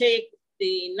had to take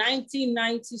the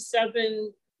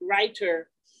 1997 writer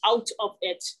out of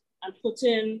it and put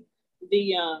in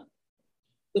the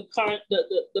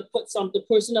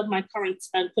person of my current,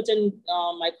 and put in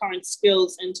my current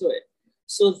skills into it.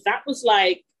 So that was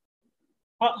like,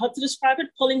 how to describe it?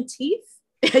 Pulling teeth.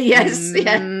 Yes.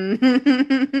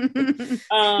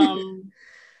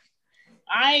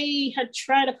 I had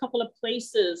tried a couple of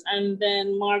places, and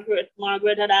then Margaret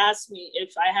had asked me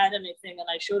if I had anything, and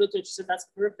I showed it to her. She said, "That's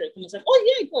perfect." And I said, "Oh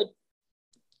yeah, good."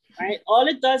 Right. All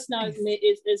it does now is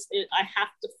I have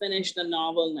to finish the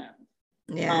novel now.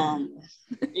 Yeah.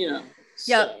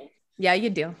 So. Yeah, you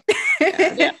do.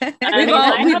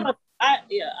 I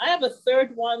have a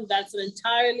third one that's an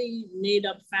entirely made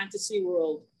up fantasy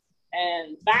world.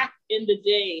 And back in the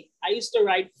day, I used to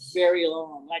write very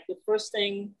long. Like the first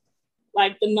thing,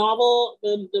 like the novel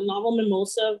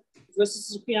Mimosa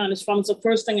versus Sukuyan is from the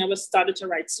first thing I was started to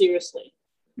write seriously.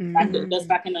 That's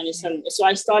back in 97. So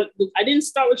I didn't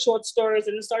start with short stories,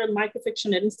 I didn't start with microfiction,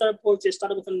 I didn't start with poetry, I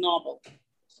started with a novel.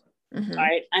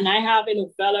 Right. And I have a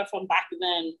novella from back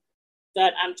then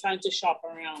that I'm trying to shop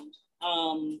around.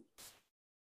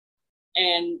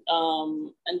 And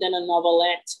then a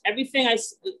novelette.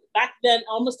 Back then,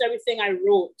 almost everything I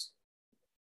wrote,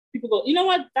 people go, you know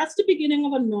what? That's the beginning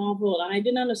of a novel, and I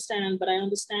didn't understand, but I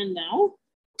understand now.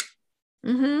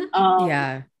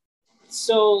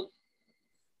 So,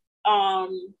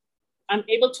 I'm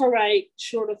able to write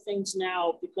shorter things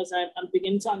now because I'm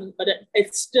beginning to, but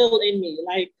it's still in me.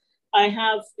 Like I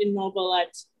have a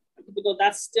novelette. People go,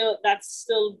 that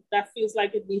feels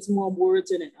like it needs more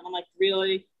words in it, and I'm like,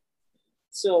 really?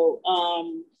 So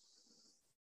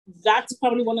that's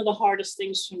probably one of the hardest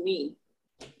things for me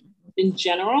in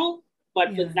general.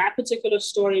 But for that particular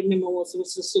story, Mimosa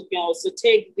versus Sukuyan, was to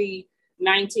take the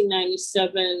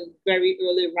 1997 very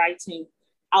early writing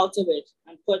out of it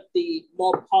and put the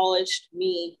more polished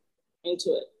me into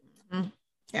it.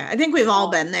 Yeah, I think we've all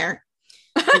been there.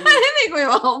 I think we've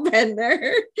all been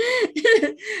there.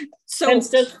 So,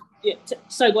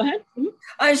 sorry, go ahead.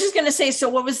 I was just going to say, so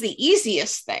what was the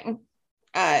easiest thing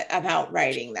about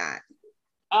writing that?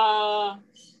 Or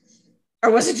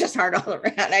was it just hard all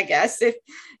around, I guess, if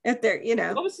they're,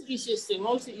 What was the easiest thing?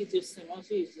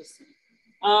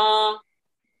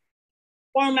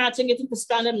 Formatting it into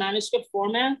standard manuscript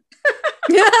format.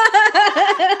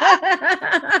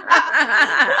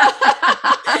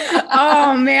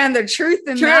 Oh man, the truth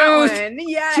in that one.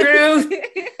 Yeah. Truth.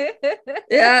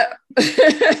 Yeah.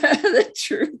 The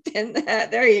truth in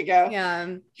that. There you go.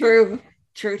 Yeah. True.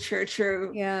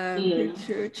 Yeah.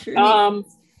 True.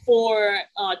 For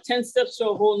 10 Steps to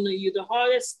a Whole New You, the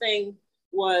hardest thing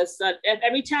was that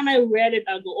every time I read it,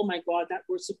 I'd go, oh my God, that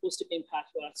was supposed to be in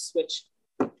patois, switch.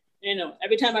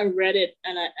 Every time I read it,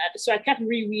 and so I kept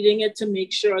rereading it to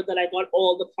make sure that I got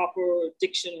all the proper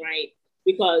diction right,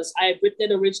 because I had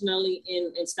written it originally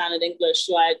in standard English.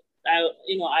 So I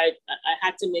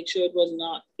had to make sure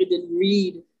it didn't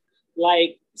read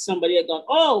like somebody had gone,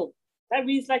 oh, that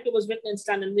reads like it was written in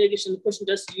standard English, and the person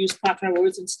just used patois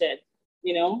words instead.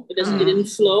 It didn't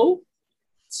flow.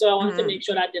 So I wanted to make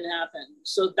sure that didn't happen.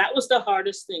 So that was the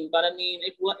hardest thing. But I mean,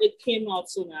 it came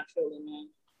out so naturally, man.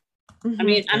 I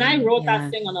mean, and I wrote that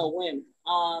thing on a whim.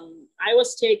 I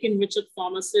was taking Richard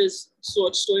Thomas's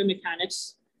short story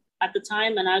mechanics at the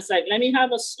time, and I was like, let me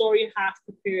have a story half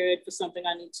prepared for something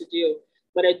I need to do.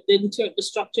 But I didn't turn the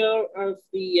structure of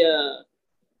the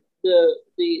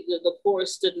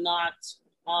course did not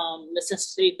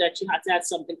necessitate that you had to have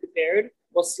something prepared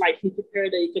or slightly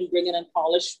prepared that you can bring in and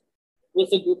polish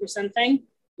with a group or something.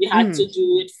 You had to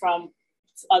do it from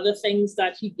other things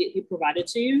that he provided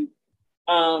to you.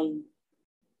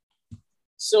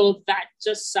 So that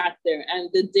just sat there. And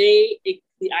the day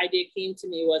the idea came to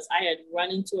me was I had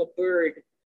run into a bird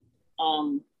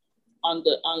on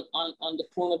the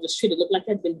corner of the street. It looked like it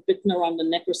had been bitten around the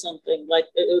neck or something. Like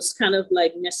it was kind of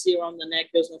like messy around the neck.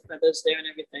 There's no feathers there and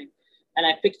everything. And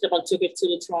I picked it up and took it to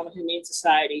the Toronto Humane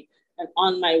Society. And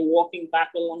on my walking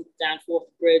back along the Danforth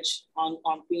Bridge on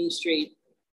Queen Street,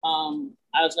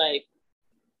 I was like,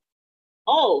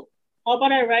 oh, how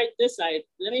about I write this side?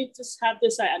 Let me just have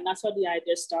this side. And that's how the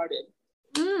idea started.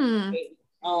 Okay.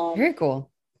 Very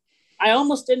cool. I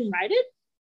almost didn't write it.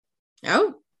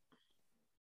 Oh.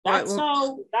 That's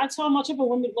how much of a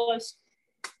whim it was.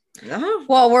 Oh.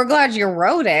 Well, we're glad you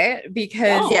wrote it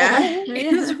because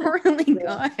it's really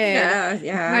good.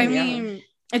 Yeah. I mean,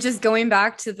 it's just going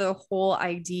back to the whole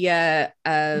idea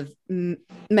of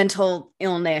mental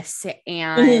illness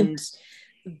and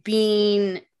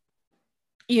being,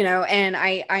 you know, and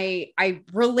I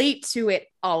relate to it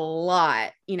a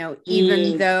lot, you know,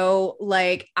 even though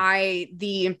like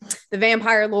the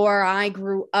vampire lore I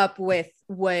grew up with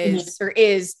was or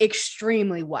is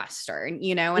extremely Western,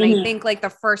 you know, and I think like the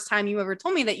first time you ever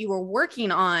told me that you were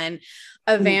working on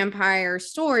a vampire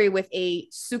story with a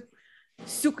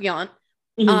Sukiant,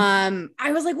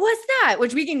 I was like, what's that?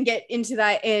 Which we can get into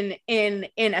that in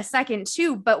a second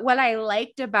too. But what I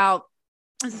liked about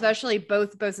especially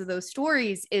both of those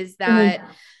stories is that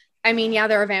I mean, yeah,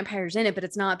 there are vampires in it, but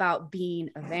it's not about being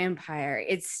a vampire.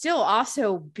 It's still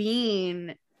also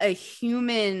being a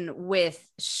human with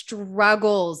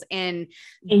struggles and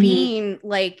being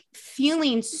like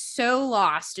feeling so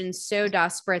lost and so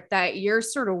desperate that you're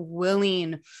sort of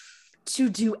willing to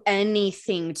do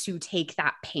anything to take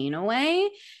that pain away.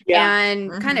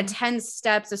 And kind of 10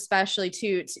 steps, especially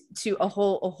to a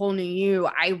whole new you.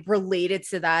 I related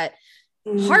to that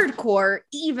hardcore,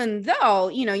 even though,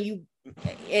 you know,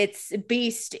 it's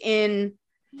based in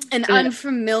an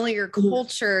unfamiliar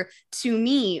culture to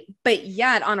me, but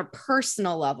yet on a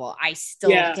personal level, I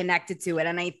still connected to it.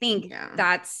 And I think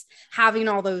that's having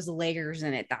all those layers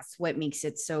in it. That's what makes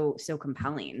it so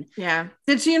compelling. Yeah.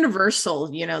 It's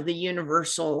universal, you know, the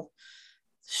universal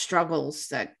struggles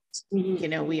that, you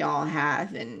know, we all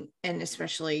have, and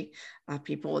especially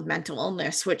people with mental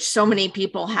illness, which so many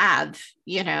people have,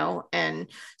 you know, and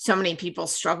so many people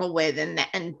struggle with, and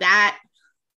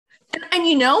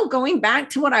you know, going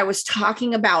back to what I was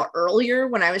talking about earlier,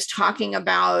 when I was talking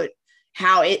about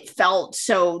how it felt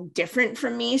so different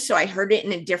from me. So I heard it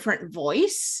in a different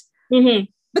voice,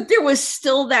 but there was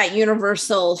still that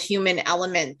universal human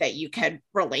element that you could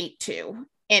relate to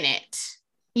in it.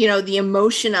 You know, the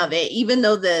emotion of it, even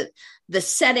though the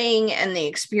setting and the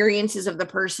experiences of the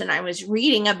person I was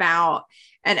reading about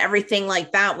and everything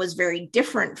like that was very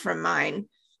different from mine,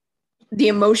 the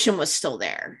emotion was still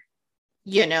there.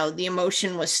 You know, the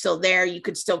emotion was still there. You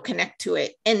could still connect to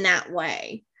it in that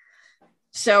way.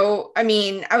 So, I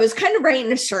mean, I was kind of right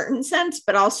in a certain sense,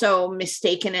 but also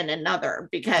mistaken in another,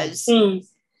 because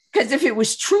if it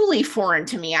was truly foreign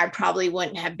to me, I probably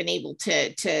wouldn't have been able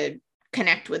to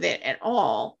connect with it at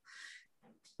all.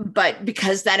 But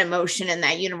because that emotion and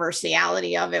that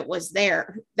universality of it was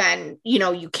there, then, you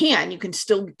know, you can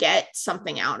still get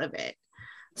something out of it.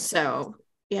 So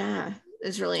yeah,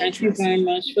 it's really interesting. Thank you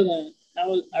very much for that.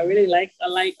 I really like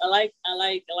hearing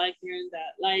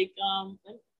that. Like,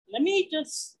 let me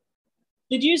just,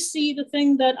 did you see the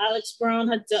thing that Alex Brown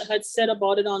had said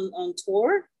about it on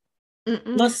tour?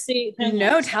 Must see.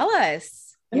 No, tell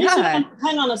us. Hang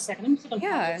on a second.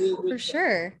 Yeah, for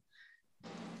sure.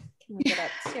 Can look it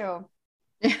up too.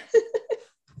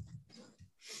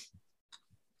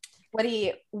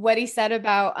 What he said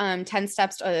about 10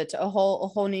 steps to a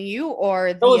whole new you,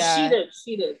 or the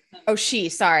she did. Oh,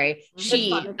 sorry.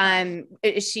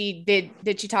 She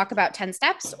did she talk about 10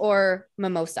 steps or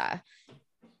Mimosa?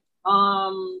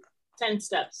 10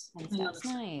 steps. 10 steps.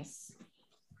 Nice.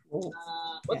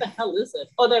 What the hell is it?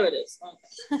 Oh, there it is.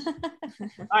 Okay.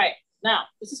 All right. Now,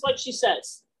 this is what she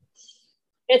says.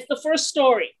 It's the first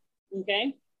story.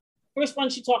 Okay. First one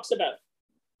she talks about.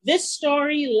 This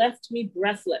story left me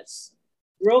breathless.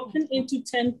 Broken into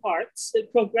 10 parts,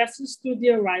 it progresses through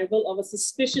the arrival of a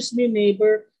suspicious new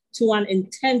neighbor to an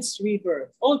intense rebirth.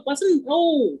 It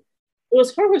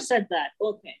was her who said that.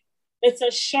 Okay. It's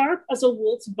as sharp as a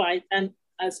wolf's bite and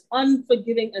as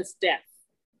unforgiving as death.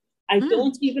 I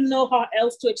don't even know how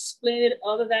else to explain it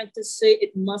other than to say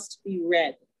it must be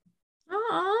read.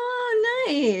 Oh,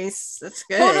 nice. That's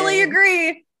good. Totally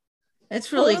agree.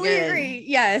 It's really totally good. Agree.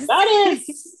 Yes. That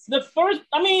is the first,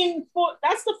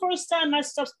 that's the first time my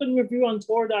stuff's been reviewed on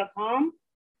Tor.com.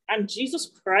 And Jesus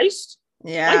Christ.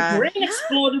 Yeah. My brain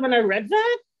exploded when I read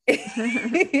that.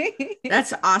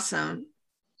 That's awesome.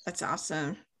 That's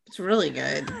awesome. It's really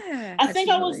good. I think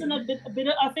I was in I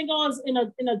think I was in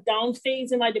a down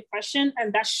phase in my depression,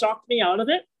 and that shocked me out of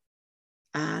it.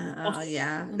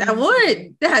 Yeah, that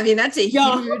would. I mean, that's a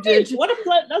huge. What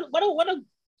a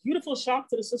beautiful shock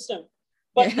to the system.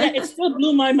 But yeah, it still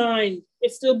blew my mind.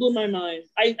 It still blew my mind.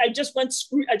 I just went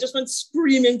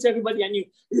screaming to everybody I knew.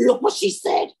 Look what she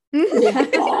said. Oh my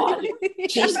God.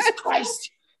 Jesus Christ.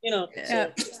 You know. Yeah.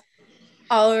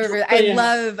 All over.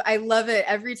 I love it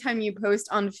every time you post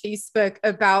on Facebook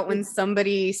about when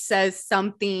somebody says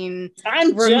something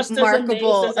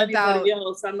remarkable about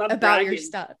your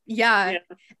stuff. Yeah.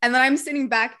 And then I'm sitting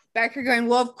back here going,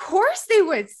 well, of course they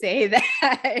would say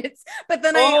that. But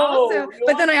then I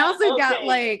also got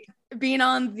like being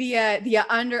on the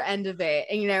under end of it,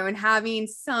 and, you know, and having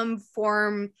some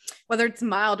form, whether it's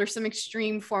mild or some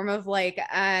extreme form of like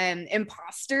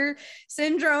imposter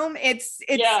syndrome, it's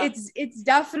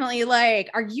definitely like,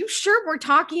 are you sure we're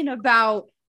talking about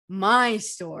my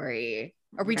story?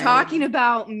 Are we talking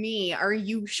about me? Are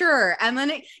you sure? And then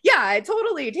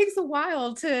it takes a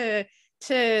while to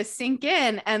sink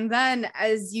in. And then,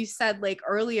 as you said, like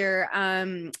earlier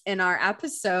in our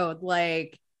episode,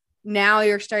 like, now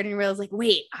you're starting to realize, like,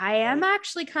 wait, I am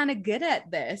actually kind of good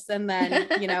at this. And then,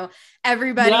 you know,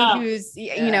 everybody who's,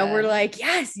 you know, we're like,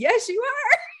 yes, you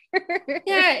are.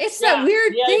 It's that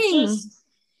weird thing.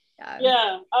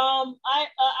 I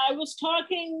was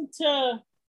talking to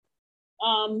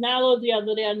Nalo the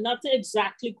other day, and not to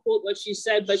exactly quote what she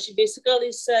said, but she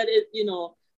basically said it, you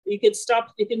know, you can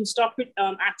stop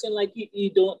acting like you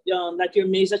don't, like you're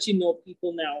amazed that you know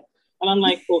people now. And I'm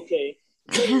like, okay.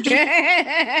 Not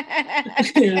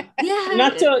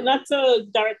to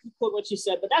directly quote what she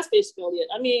said, but that's basically it.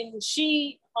 I mean,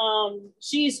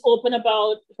 she's open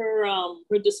about her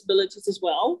disabilities as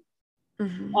well.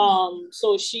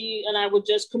 So she and I were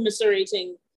just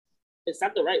commiserating, is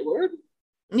that the right word?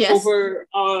 Yes. Over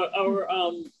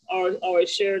our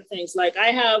shared things. Like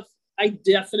I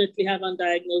definitely have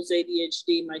undiagnosed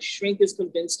ADHD. My shrink is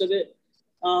convinced of it.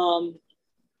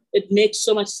 It makes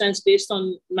so much sense based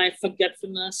on my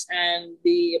forgetfulness and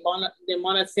the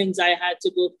amount of things I had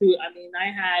to go through. I mean, I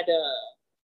had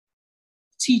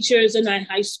teachers in my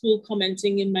high school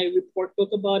commenting in my report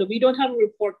book about it. We don't have a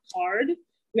report card.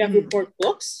 We have report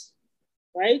books,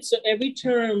 right? So every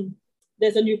term,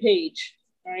 there's a new page,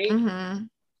 right?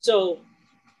 So,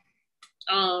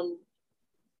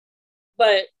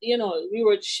 but, you know, we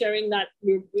were sharing that,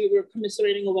 we were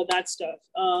commiserating over that stuff.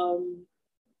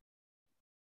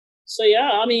 So yeah,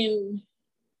 I mean,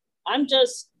 I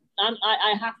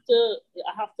have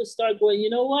to start going, you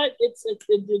know what?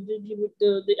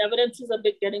 The evidence is a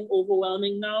bit getting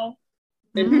overwhelming now.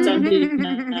 It's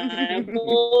undeniable.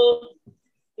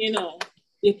 You know,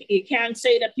 you can't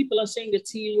say that people are saying the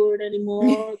T word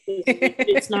anymore.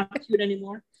 It's not cute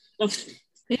anymore.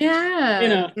 Yeah. You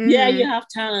know, you have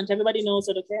talent. Everybody knows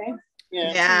it, okay?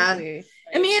 Yeah. I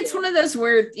mean, it's one of those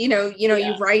where, you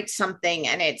you write something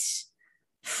and it's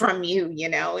from you, you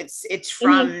know, it's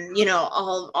from, you know,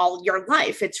 all your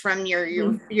life. It's from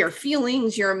your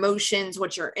feelings, your emotions,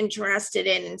 what you're interested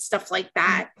in and stuff like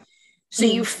that. So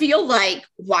you feel like,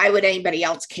 why would anybody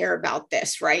else care about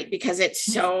this? Right. Because it's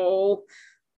so,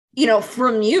 you know,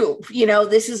 from you, you know,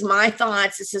 this is my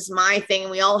thoughts. This is my thing.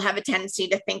 We all have a tendency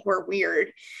to think we're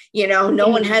weird. You know, no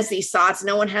one has these thoughts.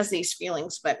 No one has these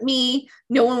feelings but me.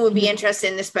 No one would be interested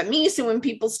in this but me. So when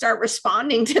people start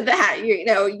responding to that, you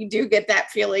know, you do get that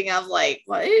feeling of like,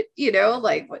 what, you know,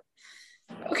 like, what?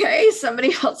 Okay,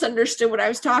 somebody else understood what I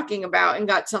was talking about and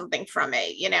got something from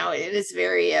it. You know, it is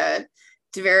very, it's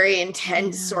a very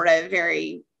intense, sort of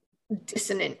very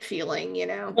dissonant feeling, you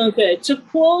know. Okay, to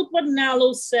quote what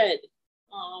Nalo said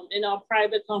in our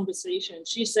private conversation,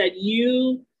 she said,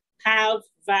 you have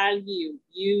value,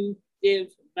 you give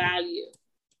value.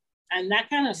 And that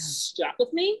kind of stuck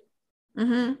with me.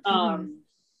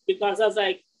 Because I was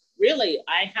like, really,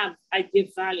 I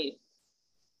give value.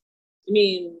 I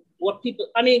mean,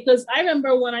 because I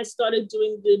remember when I started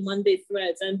doing the Monday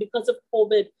threads, and because of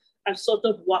COVID, I've sort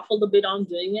of waffled a bit on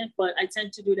doing it, but I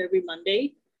tend to do it every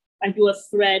Monday. I do a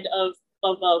thread of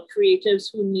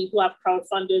creatives who have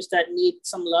crowdfunders that need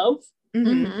some love.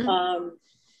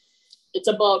 It's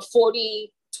about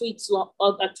 40 tweets long,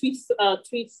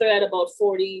 tweet thread about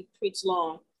 40 tweets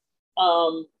long.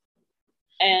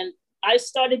 And I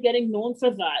started getting known for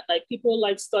that. Like people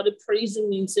like started praising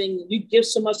me and saying, you give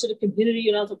so much to the community.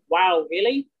 And I was like, wow,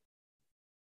 really?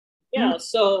 Yeah.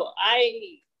 So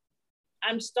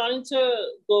I'm starting to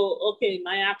go, okay,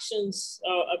 my actions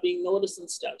are being noticed and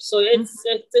stuff. So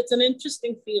it's an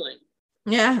interesting feeling.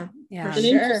 Yeah. Yeah. It's an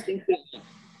interesting feeling.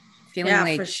 Feeling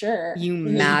like for sure. you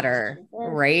matter,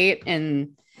 right?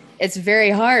 And it's very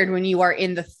hard when you are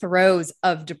in the throes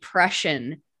of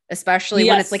depression, especially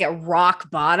when it's like at rock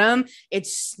bottom. It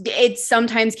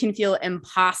sometimes can feel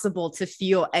impossible to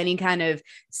feel any kind of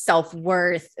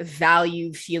self-worth,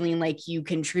 value, feeling like you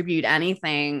contribute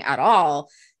anything at all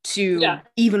to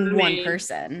even one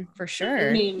person, for sure.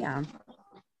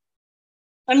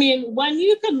 I mean, when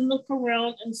you can look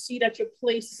around and see that your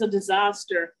place is a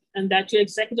disaster and that your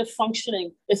executive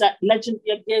functioning is at your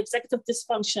executive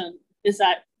dysfunction is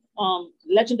at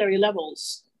legendary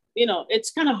levels, you know,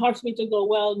 it's kind of hard for me to go,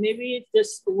 well, maybe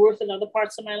this worth in other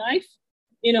parts of my life,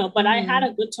 you know, but I had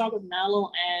a good talk with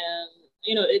Nalo, and,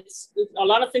 you know, it's a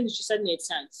lot of things she said made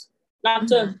sense. Not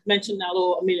to mention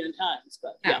Nalo a million times,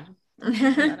 but yeah.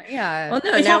 Well,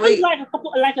 no, it happened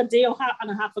like a day and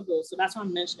a half ago, so that's why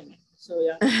I'm mentioning it. So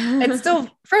yeah, it's still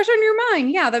fresh on your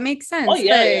mind. Yeah, that makes sense. Oh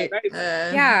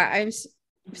yeah, I'm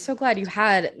so glad you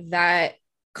had that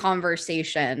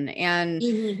conversation, and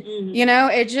you know,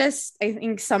 I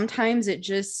think sometimes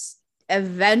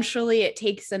eventually it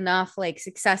takes enough like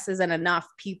successes and enough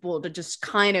people to just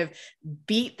kind of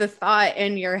beat the thought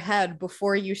in your head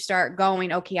before you start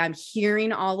going, okay, I'm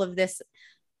hearing all of this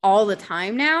all the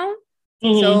time now.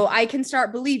 So I can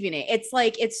start believing it.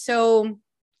 It's so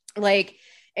like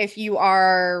if you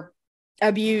are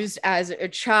abused as a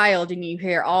child and you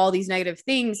hear all these negative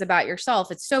things about yourself,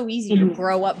 it's so easy to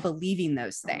grow up believing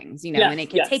those things, you know, and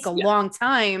it can take a long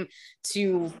time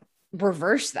to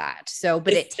reverse that. So,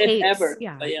 but it takes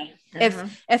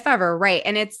if ever, right.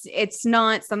 And it's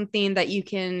not something that you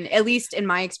can, at least in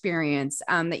my experience,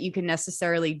 that you can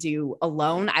necessarily do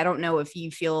alone. I don't know if you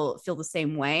feel the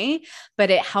same way,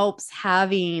 but it helps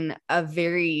having a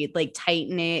very like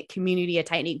tight-knit community, a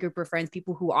tight-knit group of friends,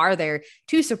 people who are there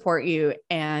to support you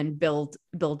and build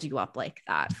you up like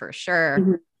that, for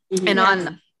sure. And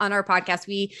on our podcast,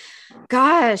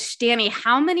 Danny,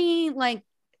 how many like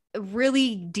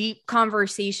really deep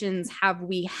conversations have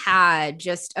we had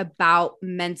just about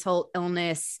mental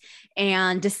illness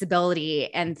and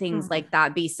disability and things like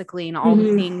that, basically, and all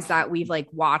the things that we've like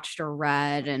watched or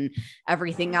read and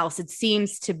everything else. It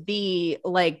seems to be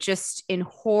like just in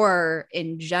horror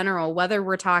in general, whether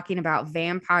we're talking about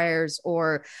vampires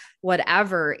or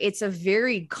whatever, it's a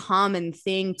very common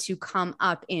thing to come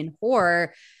up in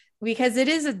horror, because it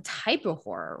is a type of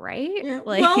horror, right? Yeah.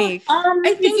 Like, I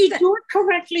think if you do it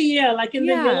correctly, like in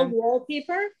the yellow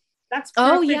wallpaper, that's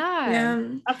perfect. Oh yeah,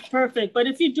 that's perfect. But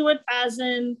if you do it as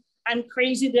in I'm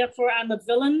crazy, therefore I'm a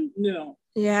villain, no.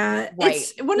 Yeah, right.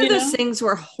 It's one of those things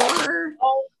where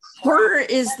horror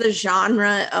is the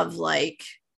genre of like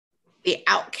the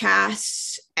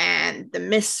outcasts and the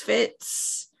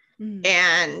misfits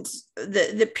and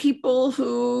the people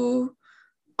who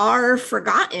are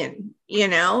forgotten. You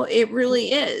know, it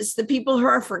really is the people who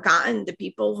are forgotten, the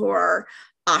people who are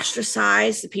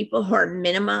ostracized, the people who are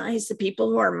minimized, the people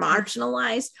who are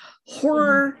marginalized.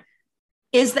 Horror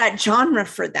is that genre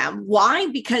for them. Why?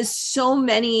 Because so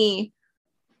many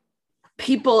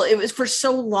people, it was for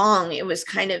so long, it was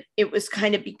kind of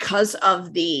because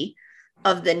of the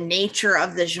nature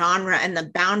of the genre and the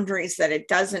boundaries that it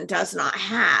does not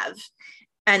have,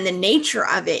 and the nature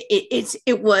of it,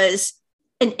 it was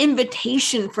an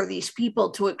invitation for these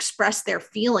people to express their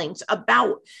feelings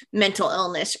about mental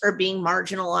illness or being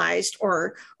marginalized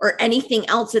or anything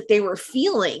else that they were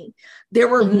feeling. There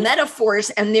were metaphors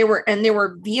and there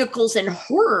were vehicles in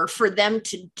horror for them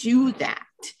to do that.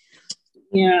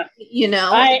 Yeah. You know,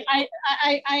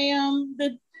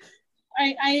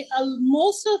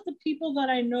 most of the people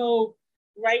that I know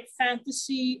write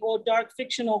fantasy or dark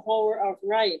fiction or horror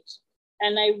outright.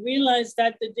 And I realized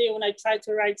that the day when I tried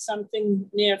to write something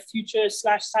near future /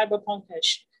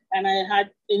 cyberpunkish, and I had,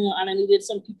 and I needed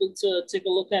some people to take a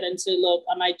look at it and say, look,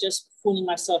 am I just fooling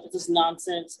myself? Is this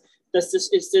nonsense?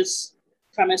 Is this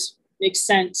premise make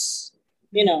sense?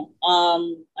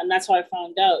 And that's how I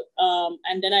found out.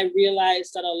 And then I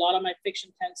realized that a lot of my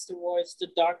fiction tends towards the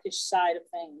darkish side of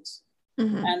things.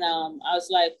 And I was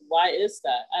like, why is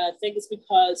that? And I think it's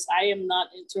because I am not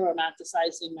into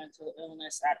romanticizing mental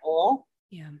illness at all.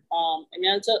 Yeah. And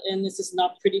mental illness is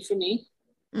not pretty for me.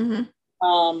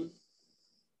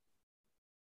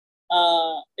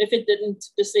 If it didn't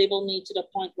disable me to the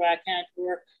point where I can't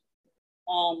work,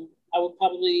 I would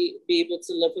probably be able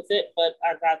to live with it, but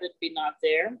I'd rather be not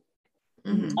there.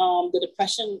 The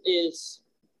depression is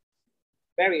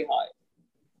very hard.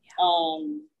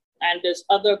 And there's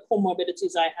other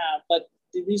comorbidities I have, but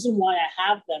the reason why I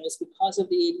have them is because of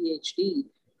the ADHD,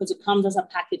 because it comes as a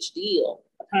package deal,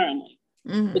 apparently.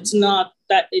 It's not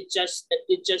that it just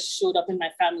showed up in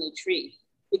my family tree.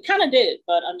 It kind of did,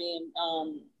 but I mean,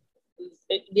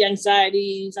 the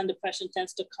anxieties and depression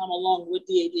tends to come along with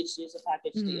the ADHD as a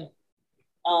package deal.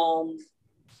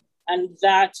 And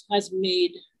that has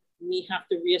made me have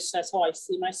to reassess how I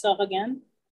see myself again.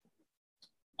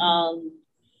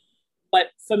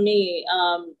 But for me,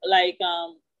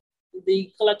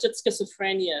 the Collected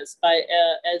Schizophrenias by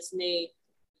Esme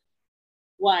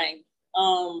Wang,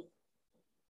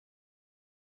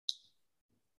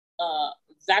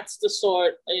 that's the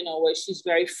sort, where she's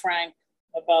very frank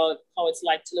about how it's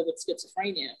like to live with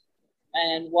schizophrenia.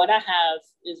 And what I have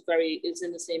is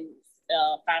in the same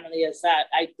family as that.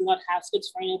 I do not have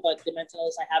schizophrenia, but the mental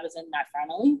illness I have is in my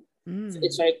family.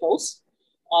 It's very close.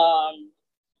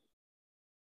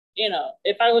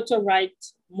 If I were to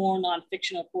write more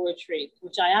non-fictional poetry,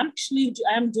 which I am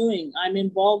doing, I'm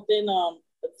involved in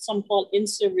some called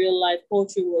Insta Real Life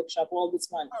Poetry Workshop all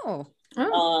this month.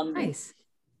 Nice.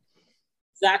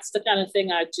 That's the kind of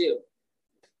thing I do,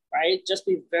 right? Just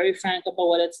be very frank about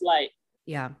what it's like.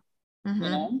 Yeah.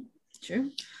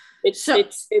 True. It's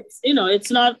not,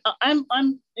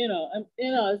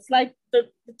 it's like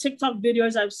the TikTok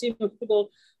videos I've seen where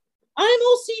people, I'm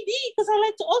OCD because I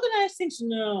like to organize things.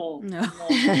 No.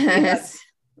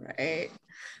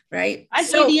 Right. I'm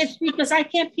ADHD because I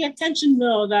can't pay attention.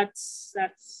 No, that's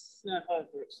not how it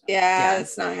works. Yeah,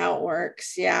 that's not how it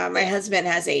works. Yeah, my husband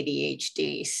has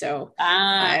ADHD, so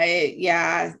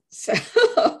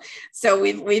so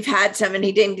we've had some, and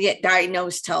he didn't get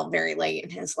diagnosed till very late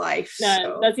in his life.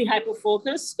 Does he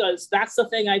hyperfocus? Because that's the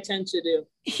thing I tend to do.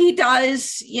 He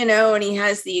does, and he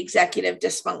has the executive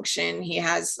dysfunction. He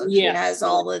has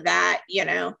all of that,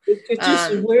 It's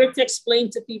just weird to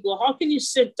explain to people. How can you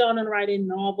sit down and write a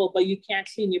novel, but you can't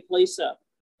clean your place up?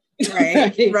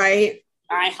 Right.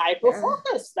 I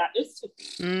hyper-focus. That is,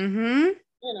 I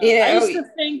used to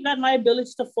think that my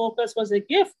ability to focus was a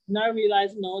gift. Now I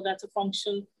realize, no, that's a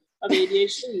function of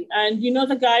ADHD. And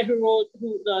the guy who wrote,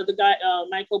 the guy,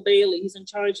 Michael Bailey, he's in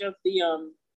charge of the,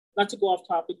 not to go off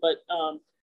topic, but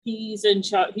he's in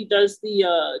charge, he does the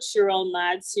Cheryl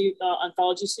Mad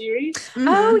anthology series.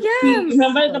 Oh, yeah.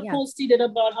 Remember the post he did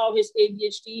about how his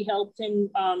ADHD helped him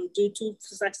do 2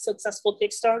 successful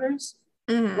Kickstarters?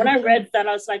 When I read that,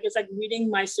 I was like, it's like reading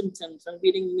my symptoms and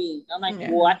reading me. I'm like,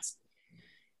 what?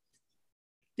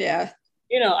 Yeah.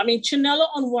 Chinelo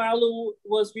Onwalu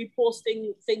was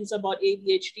reposting things about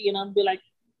ADHD, and I'd be like,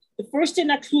 the first thing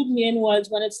that clued me in was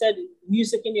when it said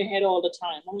music in your head all the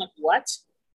time. I'm like, what?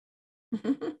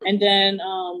 And then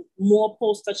more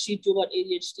posts that she do about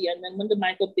ADHD. And then when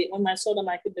I saw the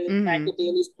Michael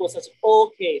Bailey's post, I said,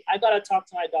 okay, I got to talk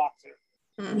to my doctor.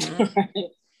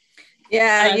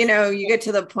 Yeah, you get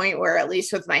to the point where, at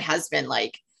least with my husband,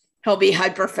 like, he'll be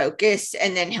hyper focused,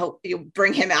 and then you'll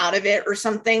bring him out of it or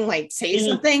something, like say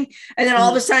something, and then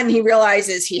all of a sudden he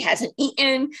realizes he hasn't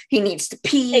eaten, he needs to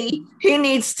pee, he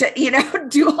needs to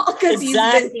do all, because he's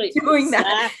been doing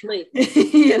that.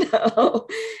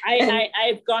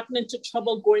 I've gotten into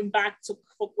trouble going back to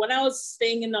when I was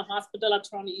staying in the hospital at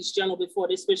Toronto East General before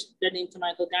they switched their name to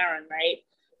Michael Garron, right?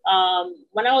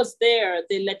 When I was there,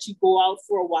 they let you go out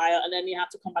for a while, and then you have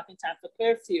to come back in time for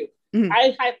curfew.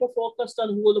 I hyper-focused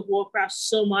on World of Warcraft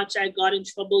so much, I got in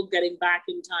trouble getting back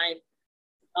in time,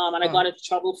 and I got into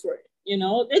trouble for it.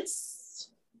 It's,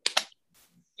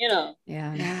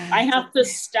 I have to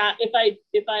stop if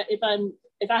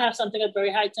I have something at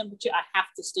very high temperature, I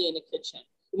have to stay in the kitchen.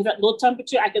 If it's at low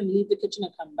temperature, I can leave the kitchen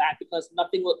and come back, because the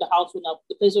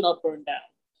place will not burn down.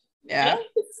 Yeah.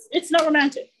 It's not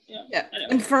romantic. Yeah.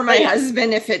 And for my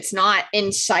husband, if it's not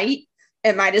in sight,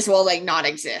 it might as well not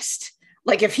exist.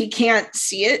 Like, if he can't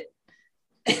see it,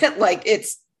 like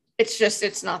it's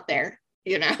not there,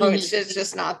 it's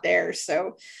just not there.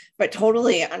 So, but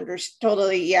totally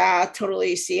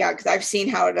see how, because I've seen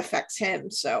how it affects him.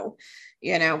 So,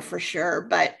 for sure.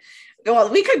 But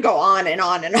we could go on and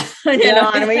on and on and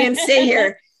on. We can stay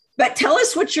here. But tell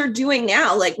us what you're doing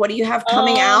now. Like, what do you have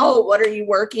coming out? What are you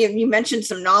working? You mentioned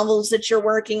some novels that you're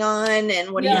working on,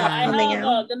 and what do you have coming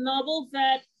out? The novel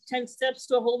that 10 Steps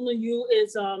to a Whole New You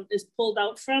is pulled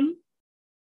out from.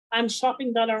 I'm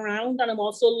shopping that around, and I'm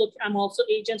also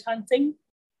agent hunting.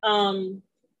 Any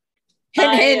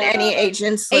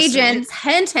agents? Agents,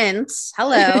 hint.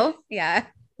 Hello. Yeah.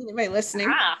 Anybody listening?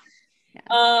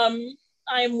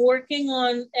 I'm working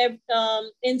on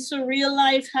in Surreal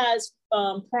Life has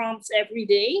prompts every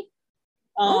day.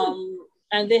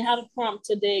 And they have a prompt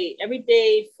today, every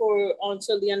day for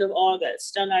until the end of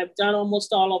August. And I've done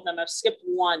almost all of them. I've skipped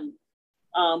one.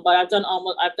 But I've done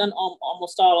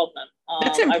almost all of them.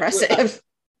 That's impressive.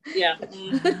 Yeah.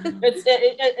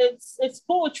 It's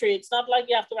poetry. It's not like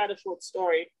you have to write a short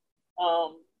story.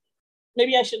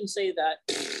 Maybe I shouldn't say that.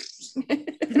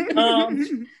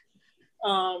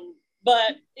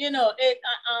 But you know,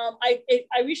 I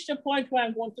reached a point where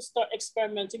I'm going to start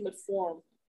experimenting with form.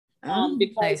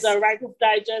 Because the Writer's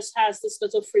Digest has this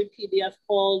little free PDF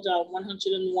called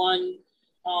 101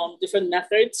 different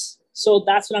methods. So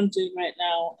that's what I'm doing right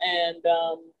now. And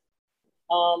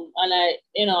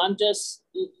I'm just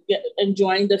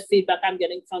enjoying the feedback I'm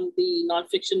getting from the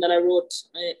nonfiction that I wrote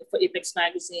for Apex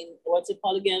Magazine. What's it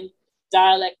called again?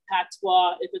 Dialect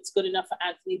Patois. If it's good enough for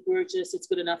Anthony Burgess, it's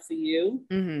good enough for you.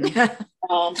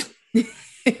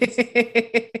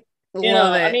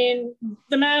 I mean,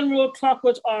 the man wrote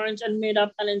Clockwork Orange and made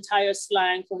up an entire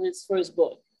slang for his first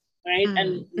book, right?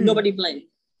 And nobody blinked.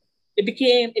 It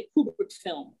became a Kubrick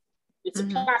film. It's a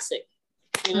classic,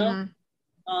 you know?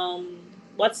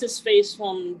 What's his face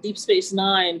from Deep Space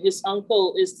Nine? His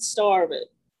uncle is the star of it,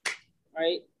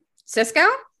 right? Cisco?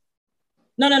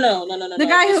 No. The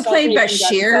guy who played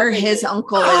Bashir, his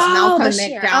uncle is Malcolm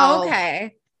McDowell. Oh,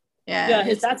 okay. Yeah,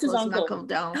 that's his uncle. Oh,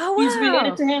 wow. He's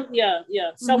related to him. Yeah.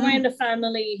 Somewhere in the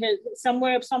family,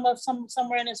 somewhere in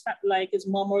his like his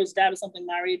mom or his dad or something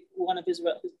married one of his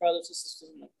brothers or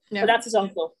sisters. But that's his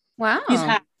uncle. Wow. He's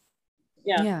half.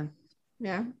 Yeah.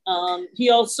 He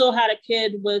also had a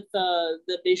kid with the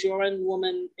Bajoran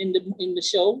woman in the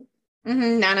show.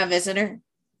 Nana Visitor.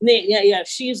 Yeah.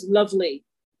 She's lovely.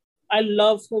 I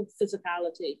love her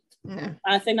physicality. Yeah.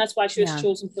 I think that's why she was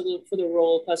chosen for the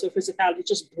role, because her physicality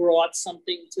just brought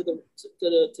something to the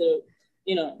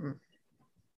you know.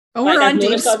 Oh, we're on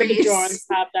Deep Space.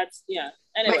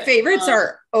 Anyway, my favorites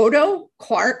are Odo,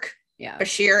 Quark,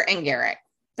 Bashir, and Garrick.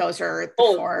 Those are the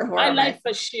four. I like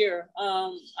Bashir.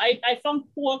 I found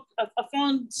Quark. I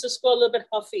found Cisco a little bit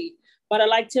huffy, but I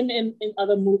liked him in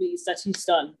other movies that he's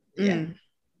done.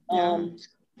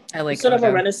 I like sort of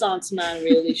a Renaissance man,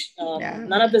 really.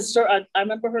 None of this. I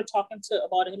remember her talking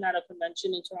about him at a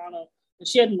convention in Toronto, and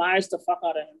she admires the fuck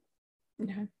out of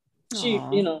him. She,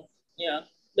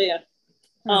 but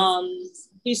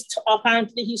he's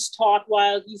apparently he's taught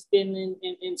while he's been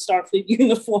in Starfleet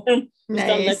uniform. He's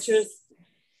done lectures,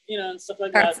 and stuff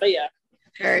like that. But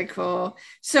very cool.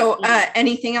 So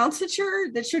anything else that you're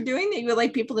doing that you would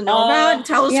like people to know about? And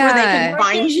tell us where they can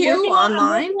find you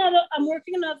online. I'm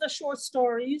working on other short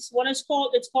stories. One is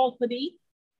called Hoodie.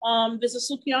 There's a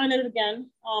Sukiya in it again.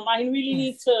 I really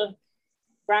need to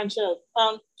branch out.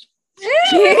 We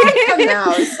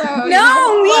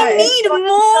need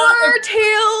more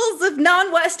tales of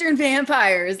non-Western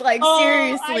vampires. Like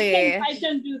seriously, I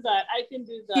can do that.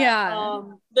 Yeah.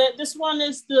 This one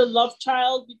is the love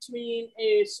child between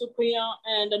a Sukiya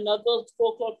and another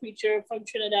folklore creature from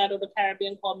Trinidad or the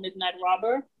Caribbean called Midnight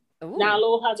Robber.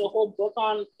 Nalo has a whole book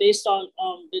based on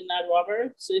Midnight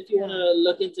Robber. So if you want to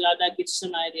look into that gives you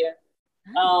some idea.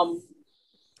 Nice.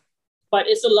 But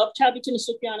it's a love child between the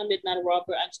Sukiya and Midnight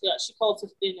Robber, and she calls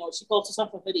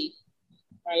herself a hoodie,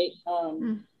 right?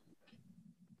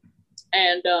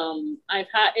 And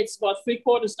it's about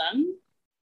 3/4 done.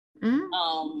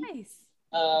 Nice.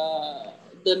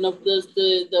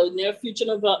 The near future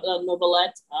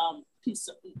novelette.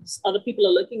 Other people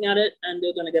are looking at it, and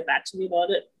they're going to get back to me about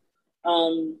it.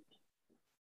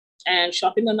 And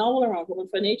shopping the novel around, hoping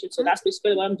for nature. So that's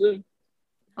basically what I'm doing.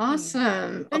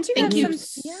 Awesome. Thank you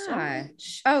so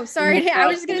much. Oh, sorry. I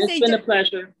was just going to say, it's been a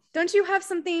pleasure. Don't you have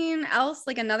something else,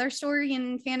 like another story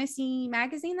in Fantasy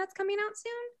Magazine that's coming out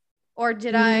soon? Or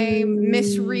did I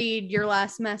misread your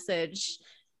last message?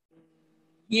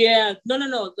 Yeah,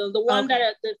 no. The one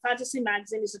that the Fantasy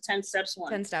Magazine is the 10 Steps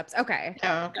one. 10 Steps. Okay.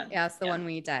 Oh, okay. Yeah, it's the one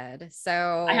we did.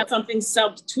 So I have something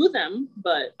subbed to them,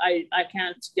 but I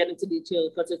can't get into detail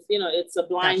because it's a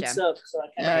blind sub, so I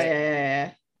can't.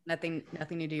 Yeah. Nothing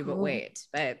to do but wait.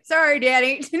 But sorry,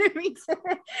 Daddy. It's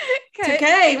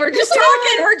okay. We're just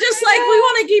talking. We're just like, we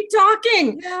want to keep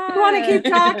talking. Yeah. We want to keep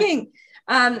talking.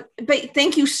 But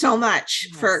thank you so much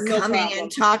for coming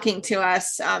and talking to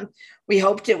us. We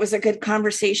hoped it was a good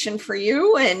conversation for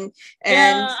you. And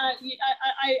I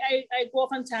go off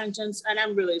on tangents, and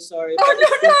I'm really sorry.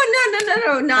 Oh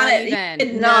no, not it.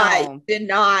 Did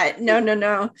not.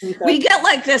 No. Okay. We get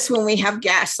like this when we have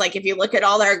guests. Like if you look at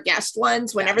all our guest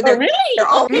ones, whenever they're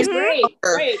always longer.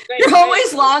 They're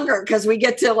always longer because we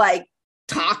get to like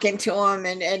talking to them,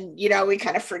 and you know, we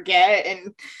kind of forget,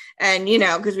 and you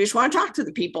know, because we just want to talk to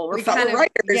the people. We're fellow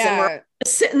writers, and we're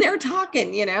sitting there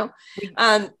talking, you know.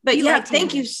 But yeah,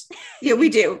 thank you. Yeah, we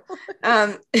do.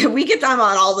 We get them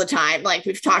on all the time. Like,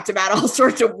 we've talked about all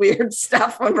sorts of weird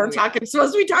stuff when we're talking.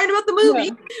 Supposed to be talking about the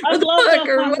movie or the book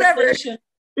or whatever.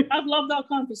 I've loved our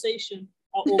conversation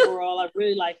overall. I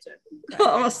really liked it.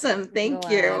 Awesome, thank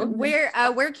you.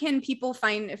 Where can people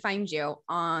find you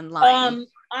online?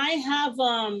 I have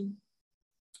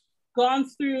gone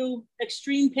through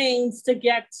extreme pains to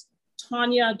get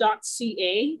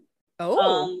Tanya.ca.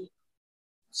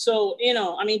 So, you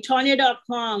know, I mean,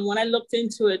 Tanya.com, when I looked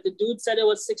into it, the dude said it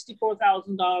was $64,000.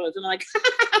 And I'm like,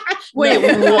 wait,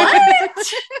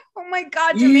 what? Oh my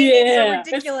God, domain is so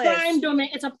ridiculous. It's prime domain.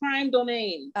 It's a prime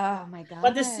domain. Oh my God.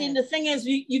 But the thing is,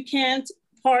 you can't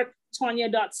park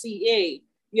Tanya.ca.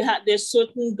 There's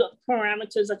certain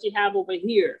parameters that you have over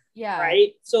here. Yeah.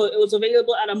 Right. So it was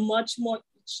available at a much more,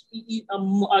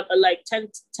 like 10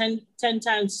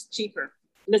 times cheaper,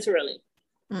 literally.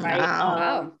 Right.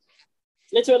 Wow.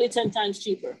 Literally 10 times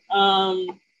cheaper.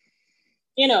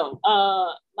 You know,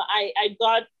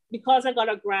 because I got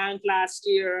a grant last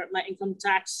year, my income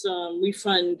tax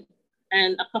refund,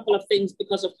 and a couple of things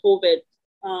because of COVID.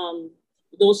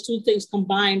 Those two things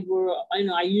combined were, you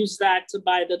know, I used that to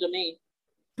buy the domain.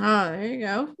 Oh, there you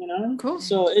go. You know, cool.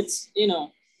 So it's, you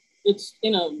know,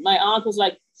 my aunt was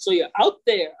like, "So you're out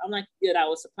there?" I'm like, "Yeah, that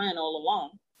was the plan all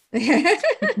along."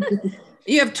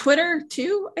 You have Twitter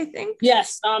too, I think.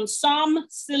 Yes. Some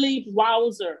Silly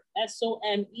Wowzer,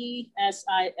 SOMESILLYWOWZER.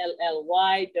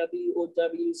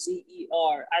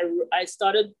 I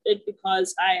started it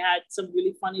because I had some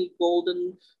really funny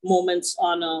golden moments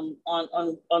on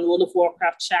World of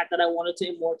Warcraft chat that I wanted to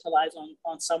immortalize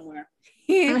on somewhere.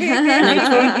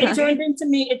 It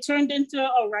turned into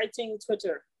a writing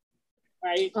Twitter,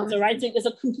 right? It's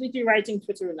a completely writing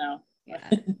Twitter now. Yeah.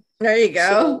 There you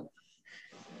go.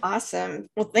 Awesome.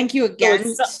 Well, thank you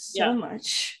again so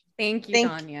much. Thank you,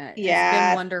 Tanya. It's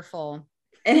been wonderful.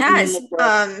 It has.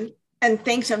 And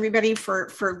thanks everybody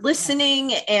for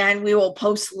listening. And we will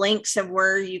post links of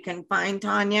where you can find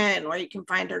Tanya and where you can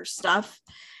find her stuff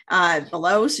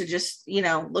below. So just, you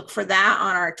know, look for that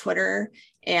on our Twitter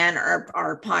and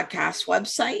our podcast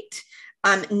website.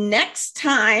 Next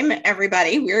time,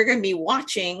 everybody, we're going to be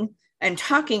watching and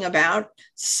talking about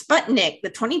Sputnik,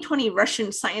 the 2020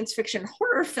 Russian science fiction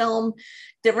horror film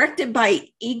directed by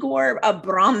Igor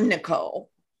Abramnikov.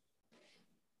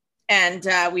 And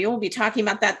we will be talking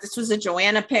about that. This was a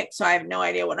Joanna pick, so I have no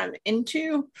idea what I'm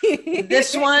into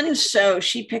this one. So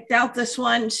she picked out this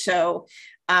one. So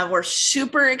we're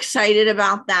super excited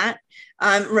about that.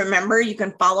 Remember, you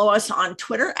can follow us on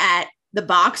Twitter at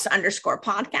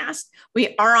 @thebox_podcast.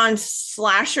 We are on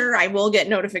Slasher. I will get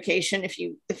notification if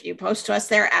you post to us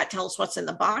there at Tell Us What's in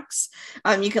the Box.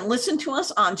 You can listen to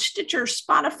us on Stitcher,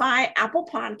 Spotify, Apple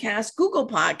Podcasts, Google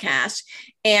Podcasts,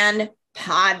 and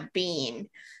Podbean.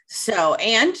 So,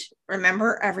 and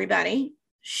remember, everybody,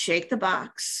 shake the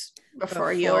box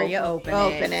before you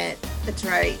open it. That's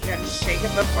right. You have to shake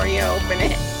it before you open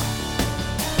it.